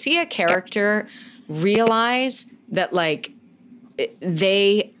 like to see a character realize that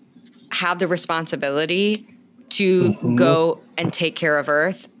they have the responsibility to go and take care of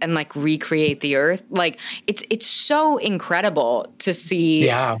Earth and like recreate the Earth. Like it's so incredible to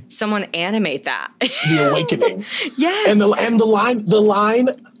see someone animate that. The awakening. Yes. And the line,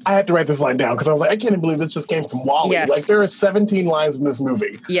 I had to write this line down because I was like, I can't even believe this just came from WALL-E. Yes. Like there are 17 lines in this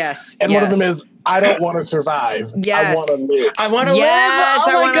movie. Yes. And one of them is, I don't want to survive. Yes. I want to live. I want to live. Yes,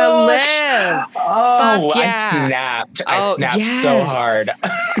 Oh my gosh. Live. Oh, Fuck I snapped. I snapped so hard.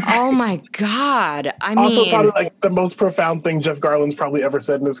 Oh my God. I mean, also probably like the most profound thing Jeff Garlin's probably ever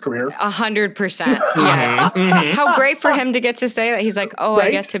said in his career. 100%. Yes. How great for him to get to say that. He's like, oh, right?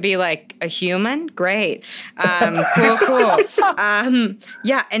 I get to be like a human? Great. Cool.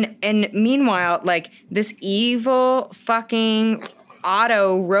 Yeah. And meanwhile, like this evil fucking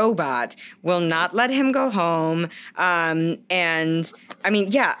Otto robot will not let him go home. And I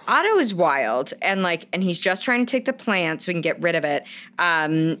mean, yeah, Otto is wild and he's just trying to take the plant so we can get rid of it.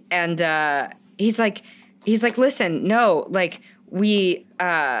 He's like, listen, no, like we,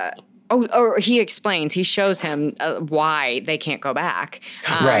 or he explains, he shows him why they can't go back.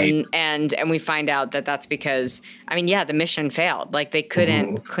 Right. And we find out that that's because, I mean, yeah, the mission failed. Like they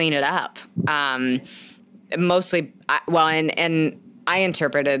couldn't clean it up. Mostly, and I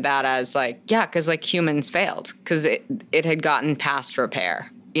interpreted that as like, yeah, because like humans failed because it had gotten past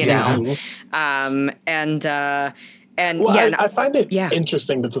repair, you know? I find it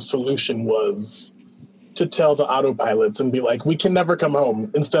interesting that the solution was to tell the autopilots and be like, we can never come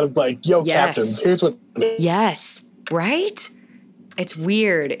home, instead of like, yo, captains, here's what. Yes, right? It's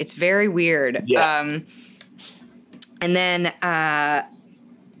weird. It's very weird. Yeah. And then, and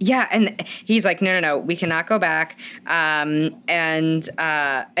he's like, no, we cannot go back. And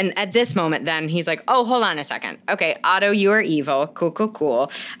at this moment, then he's like, oh, hold on a second. Okay, Otto, you are evil.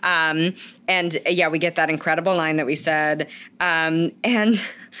 Cool. And we get that incredible line that we said. And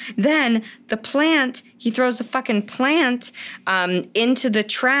then the plant, he throws the fucking plant into the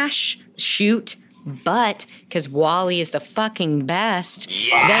trash chute. But because WALL-E is the fucking best,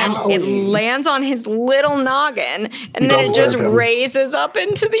 then it lands on his little noggin, and then it just raises up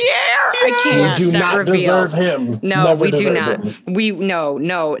into the air. I can't. We do not deserve him. No, we do not.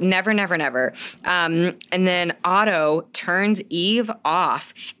 No, never. And then Otto turns Eve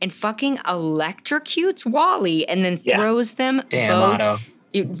off and fucking electrocutes WALL-E, and then throws them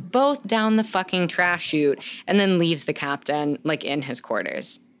both down the fucking trash chute, and then leaves the captain like in his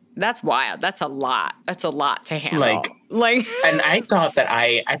quarters. That's wild. That's a lot. That's a lot to handle. Like, and I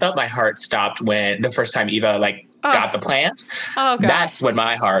thought my heart stopped when the first time Eva got the plant. Oh God. That's when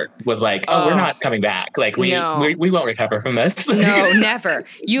my heart was like, we're not coming back. Like we won't recover from this. No, never.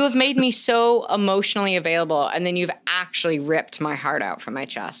 You have made me so emotionally available, and then you've actually ripped my heart out from my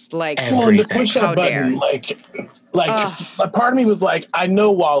chest. Like, the push that button, part of me was like, I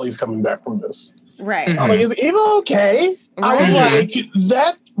know Wally's coming back from this. Right. I'm like, is Eva okay? Right. I was like,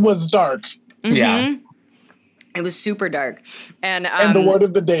 that was dark. Mm-hmm. Yeah. It was super dark. And the word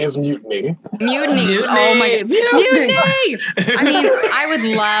of the day is mutiny. Mutiny. Oh my God. Mutiny! I mean, I would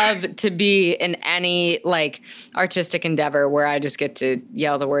love to be in any artistic endeavor where I just get to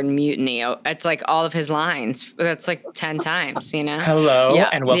yell the word mutiny. It's like all of his lines. That's like 10 times, you know? Hello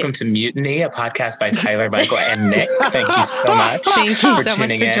and welcome to Mutiny, a podcast by Tyler, Michael, and Nick. Thank you so much. Thank you so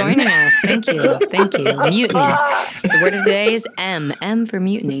much for joining us. Thank you. Thank you. Mutiny. The word of the day is M. M for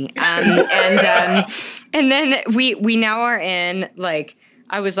mutiny. And then we now are in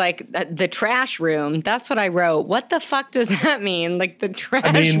I was like, the trash room. That's what I wrote. What the fuck does that mean? Like the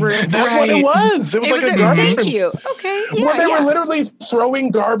trash room. That's what it was. It was like a garbage room. Thank you. Okay. Yeah, where they were literally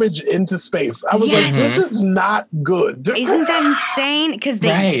throwing garbage into space. I was like, this is not good. Isn't that insane? Because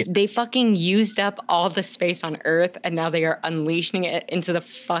they fucking used up all the space on Earth, and now they are unleashing it into the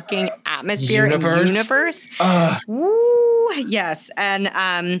fucking atmosphere and universe. Woo! Yes.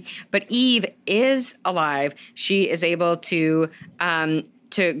 And but Eve is alive. She is able to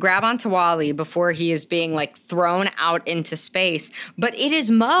grab onto Wally before he is being thrown out into space. But it is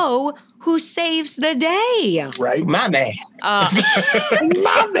Mo who saves the day. Right? My man. My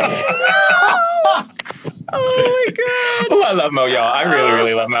man. Oh my God. Oh, I love Mo, y'all. I really,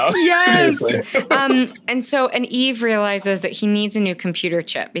 really love Mo. Yes. And Eve realizes that he needs a new computer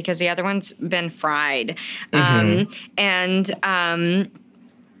chip because the other one's been fried. And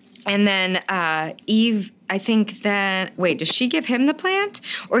then Eve, I think that, wait, does she give him the plant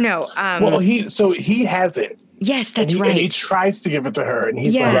or no? Well, he has it. Yes, that's right. And he tries to give it to her, and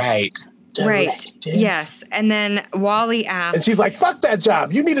he's like, right. Yes. And then Wally asks. And she's like, fuck that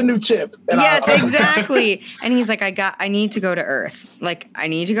job. You need a new chip. And yes, exactly. And he's like, I need to go to Earth. I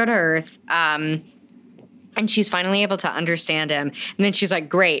need to go to Earth. And she's finally able to understand him. And then she's like,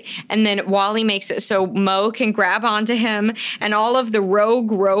 great. And then Wally makes it so Mo can grab onto him. And all of the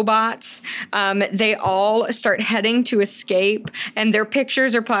rogue robots, they all start heading to escape. And their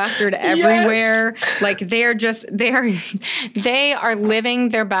pictures are plastered everywhere. Yes. They are living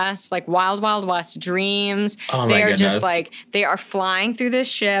their best, Wild Wild West dreams. Oh they my are goodness. just they are flying through this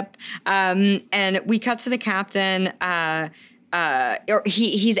ship. And we cut to the captain.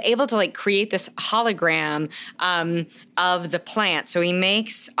 He's able to create this hologram of the plant. So he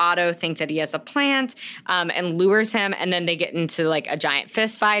makes Otto think that he has a plant and lures him, and then they get into a giant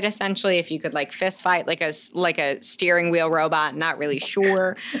fist fight. Essentially, if you could fist fight like a steering wheel robot, not really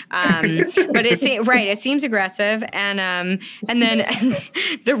sure, but it seems aggressive, and then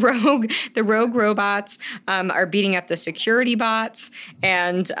the rogue robots are beating up the security bots,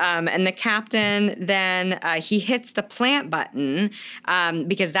 and the captain then he hits the plant button.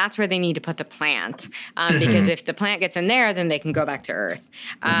 Because that's where they need to put the plant. Because if the plant gets in there, then they can go back to Earth.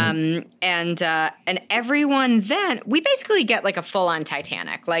 And everyone then, we basically get a full-on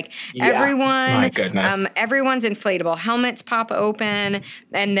Titanic. Everyone, my goodness. Everyone's inflatable helmets pop open,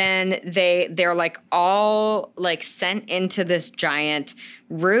 and then they're all sent into this giant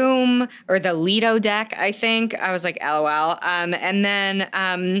room, or the Lido deck, I think. I was like, LOL. And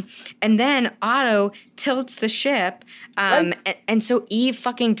then Otto tilts the ship, and so Eve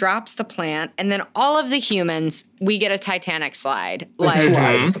fucking drops the plant, and then all of the humans, we get a Titanic slide.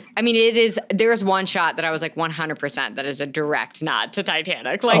 I mean, there's one shot that I was 100% that is a direct nod to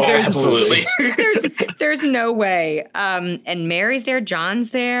Titanic. Absolutely. there's no way. And Mary's there,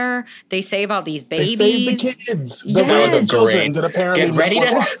 John's there. They save all these babies. They save the kids. Yes. That was great. That apparently get ready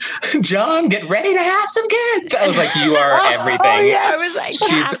John, get ready to have some kids. I was like, you are everything. Oh, yes. I was like,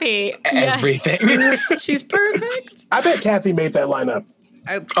 Kathy. Everything. Yes. She's perfect. I bet Kathy made that lineup.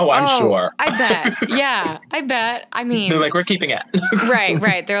 I'm sure. I bet. Yeah, I bet. I mean, they're like, we're keeping it.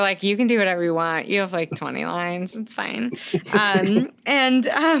 Right. They're like, you can do whatever you want. You have 20 lines. It's fine. And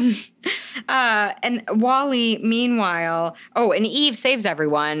Wally, meanwhile, and Eve saves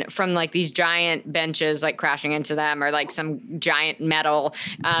everyone from these giant benches crashing into them, or some giant metal.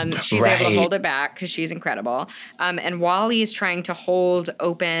 She's able to hold it back because she's incredible. And Wally is trying to hold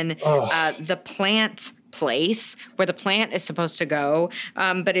open the plant place where the plant is supposed to go,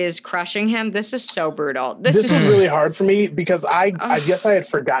 but is crushing him. This is so brutal. This was really hard for me because I guess I had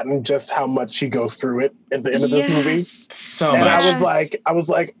forgotten just how much he goes through it at the end of this movie. So and much. I was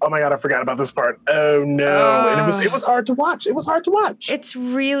like, oh my God, I forgot about this part. Oh no. And it was hard to watch. It was hard to watch. It's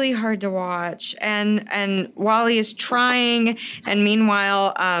really hard to watch. And Wally is trying, and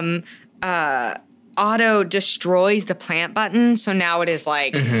meanwhile, Otto destroys the plant button, so now it is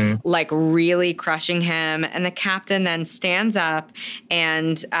like really crushing him. And the captain then stands up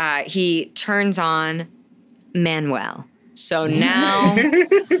and he turns on Manuel. So now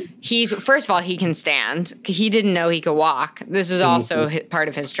first of all, he can stand. He didn't know he could walk. This is also part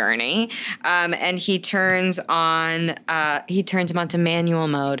of his journey. And he turns him onto manual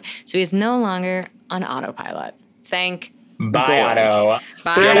mode. So he is no longer on autopilot. Thank Bye, Otto.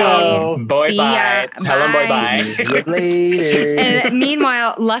 Bye. Boy, bye. Tell him boy, bye. Later. And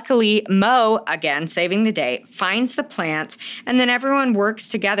meanwhile, luckily, Mo, again, saving the day, finds the plant, and then everyone works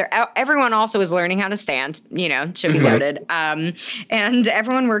together. Everyone also is learning how to stand, should be noted. And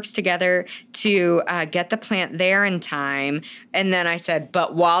everyone works together to get the plant there in time. And then I said,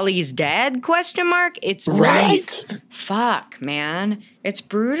 but Wally's dead, ? It's right. Fuck, man. It's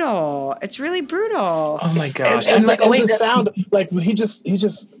brutal. It's really brutal. Oh my gosh. And the sound, like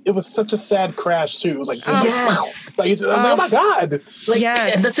it was such a sad crash too. It was like, yes. I was like, oh my God.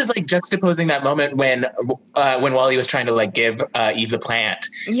 Yes. And this is like juxtaposing that moment when Wally was trying to like give Eve the plant.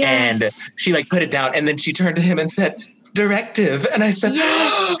 Yes. And she like put it down and then she turned to him and said, directive. And I said,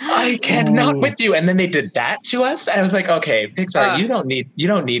 I cannot with you. And then they did that to us. I was like, okay, Pixar, you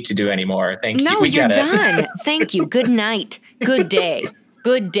don't need to do anymore. Thank you. No, you're done. Thank you. Good night. Good day.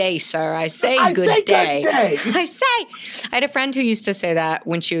 Good day, sir. I say good day. I had a friend who used to say that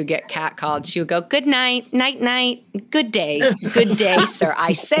when she would get catcalled. She would go, good night, night, night, good day, sir.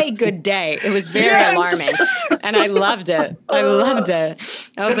 I say good day. It was very alarming. And I loved it. I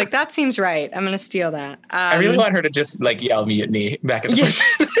was like, that seems right. I'm going to steal that. I really want her to just like yell mutiny back at the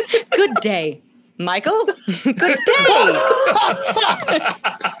person. Good day. Michael, good day.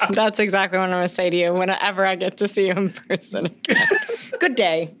 That's exactly what I'm going to say to you whenever I get to see you in person again. Good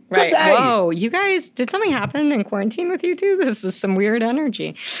day. Right. Good day. Whoa, you guys, did something happen in quarantine with you two? This is some weird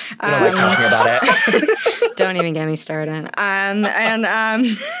energy. I don't like talking about it. Don't even get me started.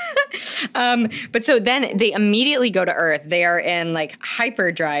 But so then they immediately go to Earth. They are in like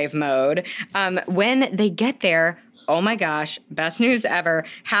hyperdrive mode. When they get there, oh my gosh, best news ever.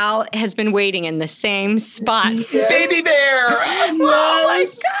 Hal has been waiting in the same spot. Yes. Baby bear! Oh my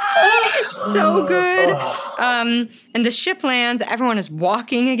God, it's so good. And the ship lands, everyone is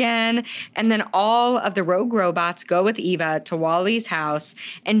walking again, and then all of the rogue robots go with Eva to Wally's house,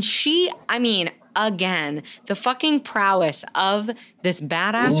 and again, the fucking prowess of this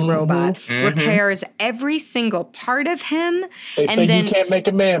badass robot repairs every single part of him. They say you can't make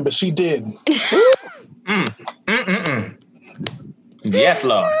a man, but she did. Yes,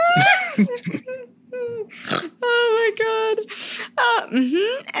 Lord. Oh my God.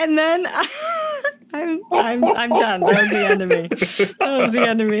 And then I'm done. That was the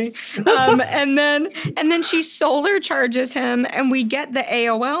end of me. And then she solar charges him, and we get the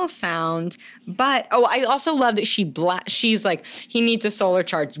AOL sound. But I also love that she's like, he needs a solar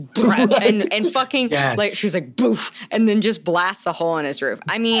charge, and fucking like she's like boof, and then just blasts a hole in his roof.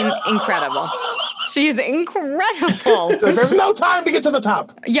 I mean, incredible. She's incredible. There's no time to get to the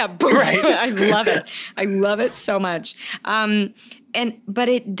top. Yeah, right. I love it. I love it so much. But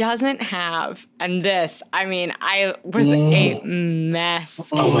it doesn't have, and this, I was a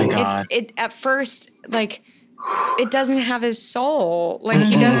mess. Oh my God. It at first, like, it doesn't have his soul. Like,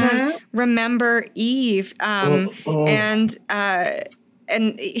 he doesn't remember Eve. And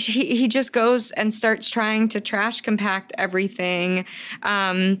he just goes and starts trying to trash compact everything.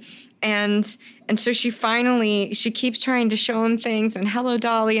 And so she keeps trying to show him things, and hello,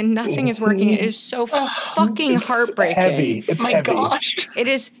 Dolly, and nothing is working. It is so fucking heartbreaking. Heavy. It's my heavy. Gosh. It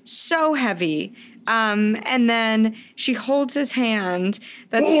is so heavy. And then she holds his hand.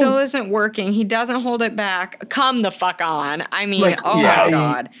 That still isn't working. He doesn't hold it back. Come the fuck on. My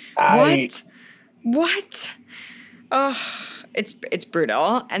God. What? Oh, it's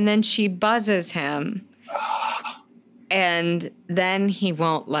brutal. And then she buzzes him. And then he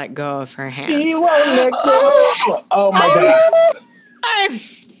won't let go of her hand. He won't let go. Oh my God.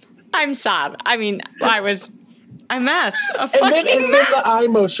 I'm sobbed. I A mess. And then the eye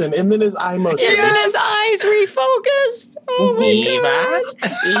motion. And then his eye motion. And then his eyes refocused. Oh my God.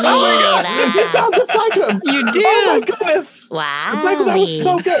 Oh my God. You sound just like him. You do. Oh my goodness. Wow. Michael, that was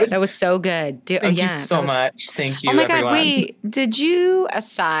so good. That was so good. Thank you so much. Thank you, Oh my everyone. God, wait. Did you,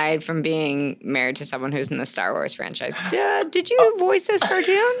 aside from being married to someone who's in the Star Wars franchise, did you voice this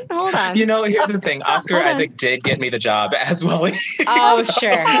cartoon? Hold on. You know, here's the thing. Oscar Isaac did get me the job as Wally. Oh,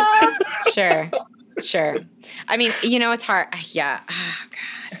 sure. I mean, you know, it's hard. Yeah. Oh,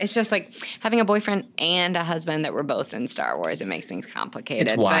 God. It's just like having a boyfriend and a husband that were both in Star Wars. It makes things complicated.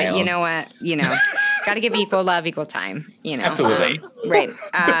 It's wild. But you know what? You know, got to give equal love, equal time. You know, absolutely. Right.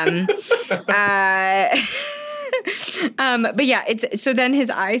 But yeah, it's so then his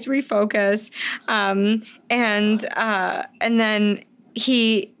eyes refocus, and then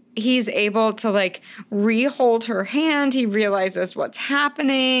he's able to like re-hold her hand. He realizes what's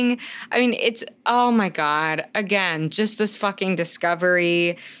happening. I mean, it's, oh my God, again, just this fucking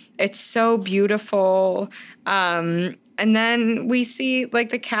discovery. It's so beautiful. And then we see like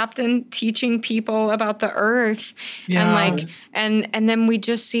the captain teaching people about the earth, and like, and then we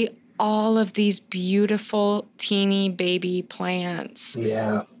just see all of these beautiful teeny baby plants.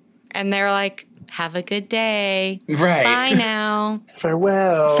 Yeah. And they're like, have a good day. Right. Bye now.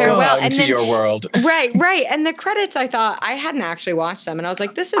 Farewell. Go out into your world. Right. And the credits, I thought, I hadn't actually watched them. And I was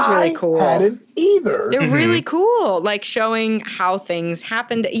like, this is really cool. I hadn't either. They're really cool. Like showing how things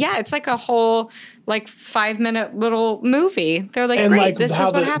happened. Yeah, it's like a whole like 5-minute little movie. They're like, and great, like this how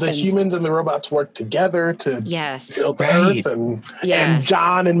is what happened. The humans and the robots work together to build the earth, and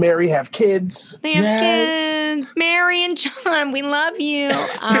John and Mary have kids. They have kids. Mary and John, we love you.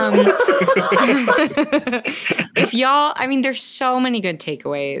 If y'all, I mean, there's so many good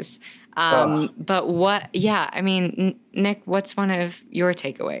takeaways. But I mean, Nick, what's one of your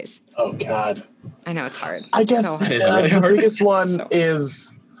takeaways? Oh God. I know it's hard. I guess so the biggest one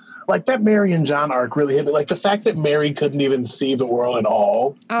is like that Mary and John arc really hit me. Like the fact that Mary couldn't even see the world at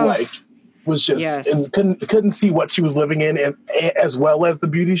all, was just and couldn't see what she was living in, and as well as the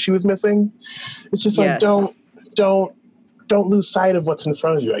beauty she was missing. It's just like don't lose sight of what's in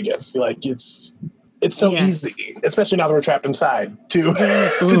front of you. I guess like it's so easy, especially now that we're trapped inside, to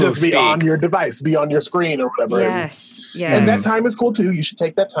just be on your device, be on your screen or whatever. Yes. And that time is cool too. You should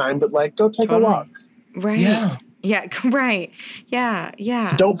take that time, but like go take a walk. Right. Yeah, right.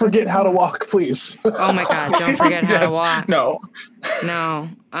 Yeah. Don't forget how to walk, please. Oh my God, don't forget how to walk. No,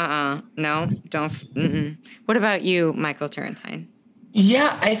 don't. What about you, Michael Turrentine?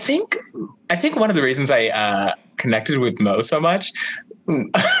 Yeah, I think one of the reasons I connected with Mo so much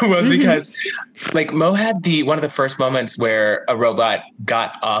was because like Mo had one of the first moments where a robot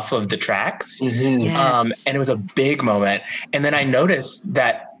got off of the tracks. And it was a big moment. And then I noticed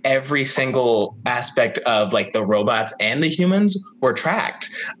that every single aspect of like the robots and the humans were tracked.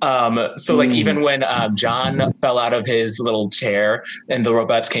 So like even when John fell out of his little chair and the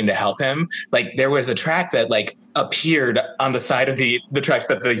robots came to help him, like there was a track that like appeared on the side of the tracks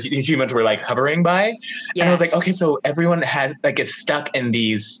that the humans were like hovering by. And I was like, okay, so everyone has like is stuck in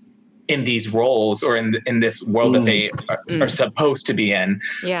these roles or in this world that they are supposed to be in.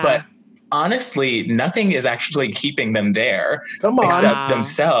 But honestly, nothing is actually keeping them there except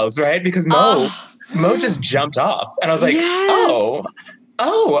themselves, right? Because Mo just jumped off, and I was like, oh,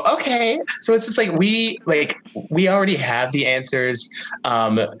 okay. So it's just like we already have the answers.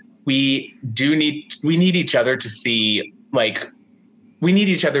 We need each other to see, like, we need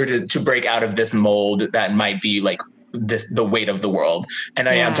each other to break out of this mold that might be like the weight of the world. And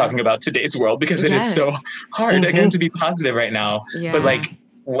I am talking about today's world because it is so hard again to be positive right now. But like,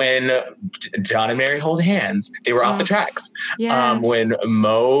 when John and Mary hold hands, they were off the tracks. When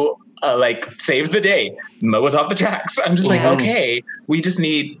Mo saves the day, Mo was off the tracks. I'm just like, okay, we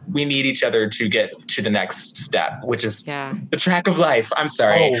need each other to get to the next step, which is the track of life. I'm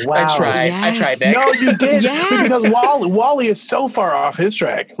sorry. Oh, wow. I tried that. No, you did. Because Wally is so far off his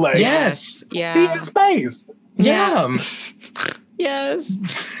track. Like, he is space. Yes.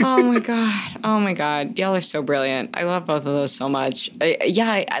 Oh my God. Y'all are so brilliant. I love both of those so much.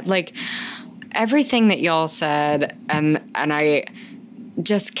 I like everything that y'all said, and I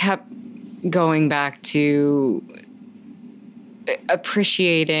just kept going back to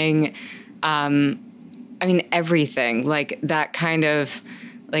appreciating everything, like that kind of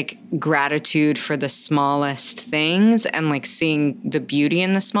like gratitude for the smallest things and like seeing the beauty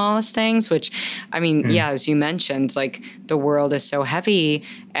in the smallest things, which as you mentioned, like the world is so heavy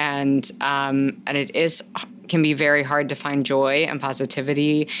and it can be very hard to find joy and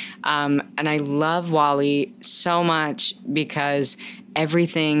positivity. And I love Wally so much because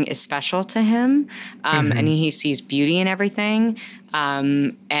everything is special to him, and he sees beauty in everything.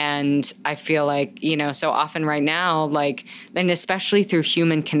 And I feel like, so often right now, like, and especially through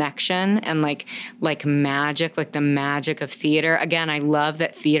human connection and like magic, like the magic of theater. Again, I love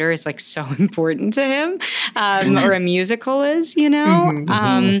that theater is like so important to him, or a musical is,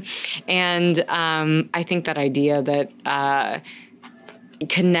 I think that idea that,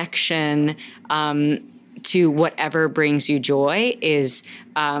 connection, to whatever brings you joy is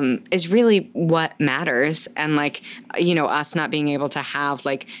really what matters. And like, us not being able to have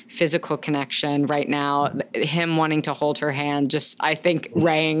like physical connection right now, him wanting to hold her hand, just, I think,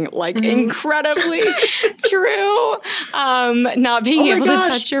 rang like incredibly true. Not being able to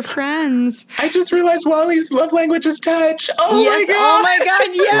touch your friends. I just realized Wally's love language is touch. Oh yes, my God. Oh my God.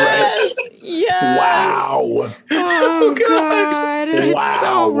 Yes. Yes. Wow. Oh God. It's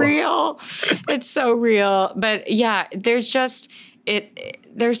so real. It's so real. But yeah, there's just,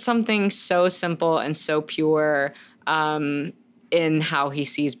 there's something so simple and so pure in how he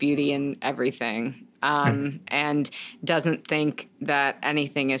sees beauty in everything, and doesn't think that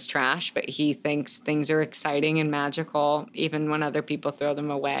anything is trash, but he thinks things are exciting and magical, even when other people throw them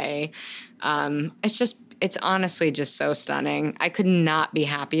away. It's honestly just so stunning. I could not be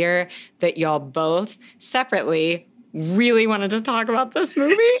happier that y'all both separately really wanted to talk about this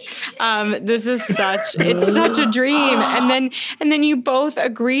movie. This is it's such a dream. And then you both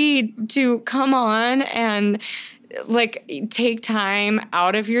agreed to come on and like take time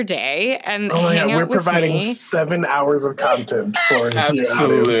out of your day and hang out we're with providing me. 7 hours of content for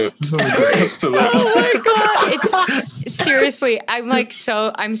Absolute. Oh my God. It's seriously, I'm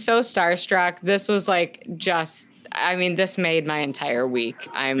so starstruck. This was like this made my entire week.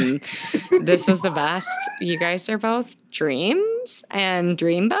 This was the best. You guys are both dreams and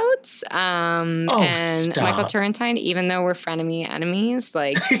dreamboats. And stop. Michael Turrentine, even though we're frenemy enemies,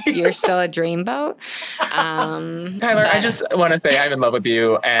 like you're still a dreamboat. Tyler, I just want to say I'm in love with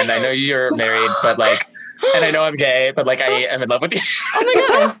you, and I know you're married, but like, and I know I'm gay, but like I am in love with you. Oh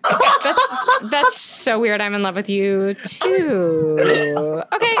my God. That's so weird. I'm in love with you too.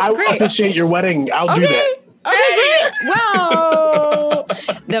 Okay, I great. officiate your wedding. I'll do that. Okay, great. Wow.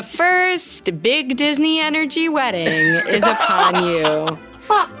 The first big Disney Energy wedding is upon you.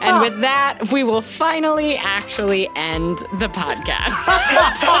 And with that, we will finally actually end the podcast.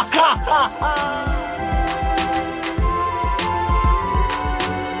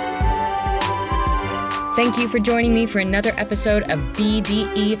 Thank you for joining me for another episode of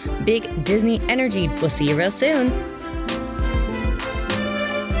BDE, Big Disney Energy. We'll see you real soon.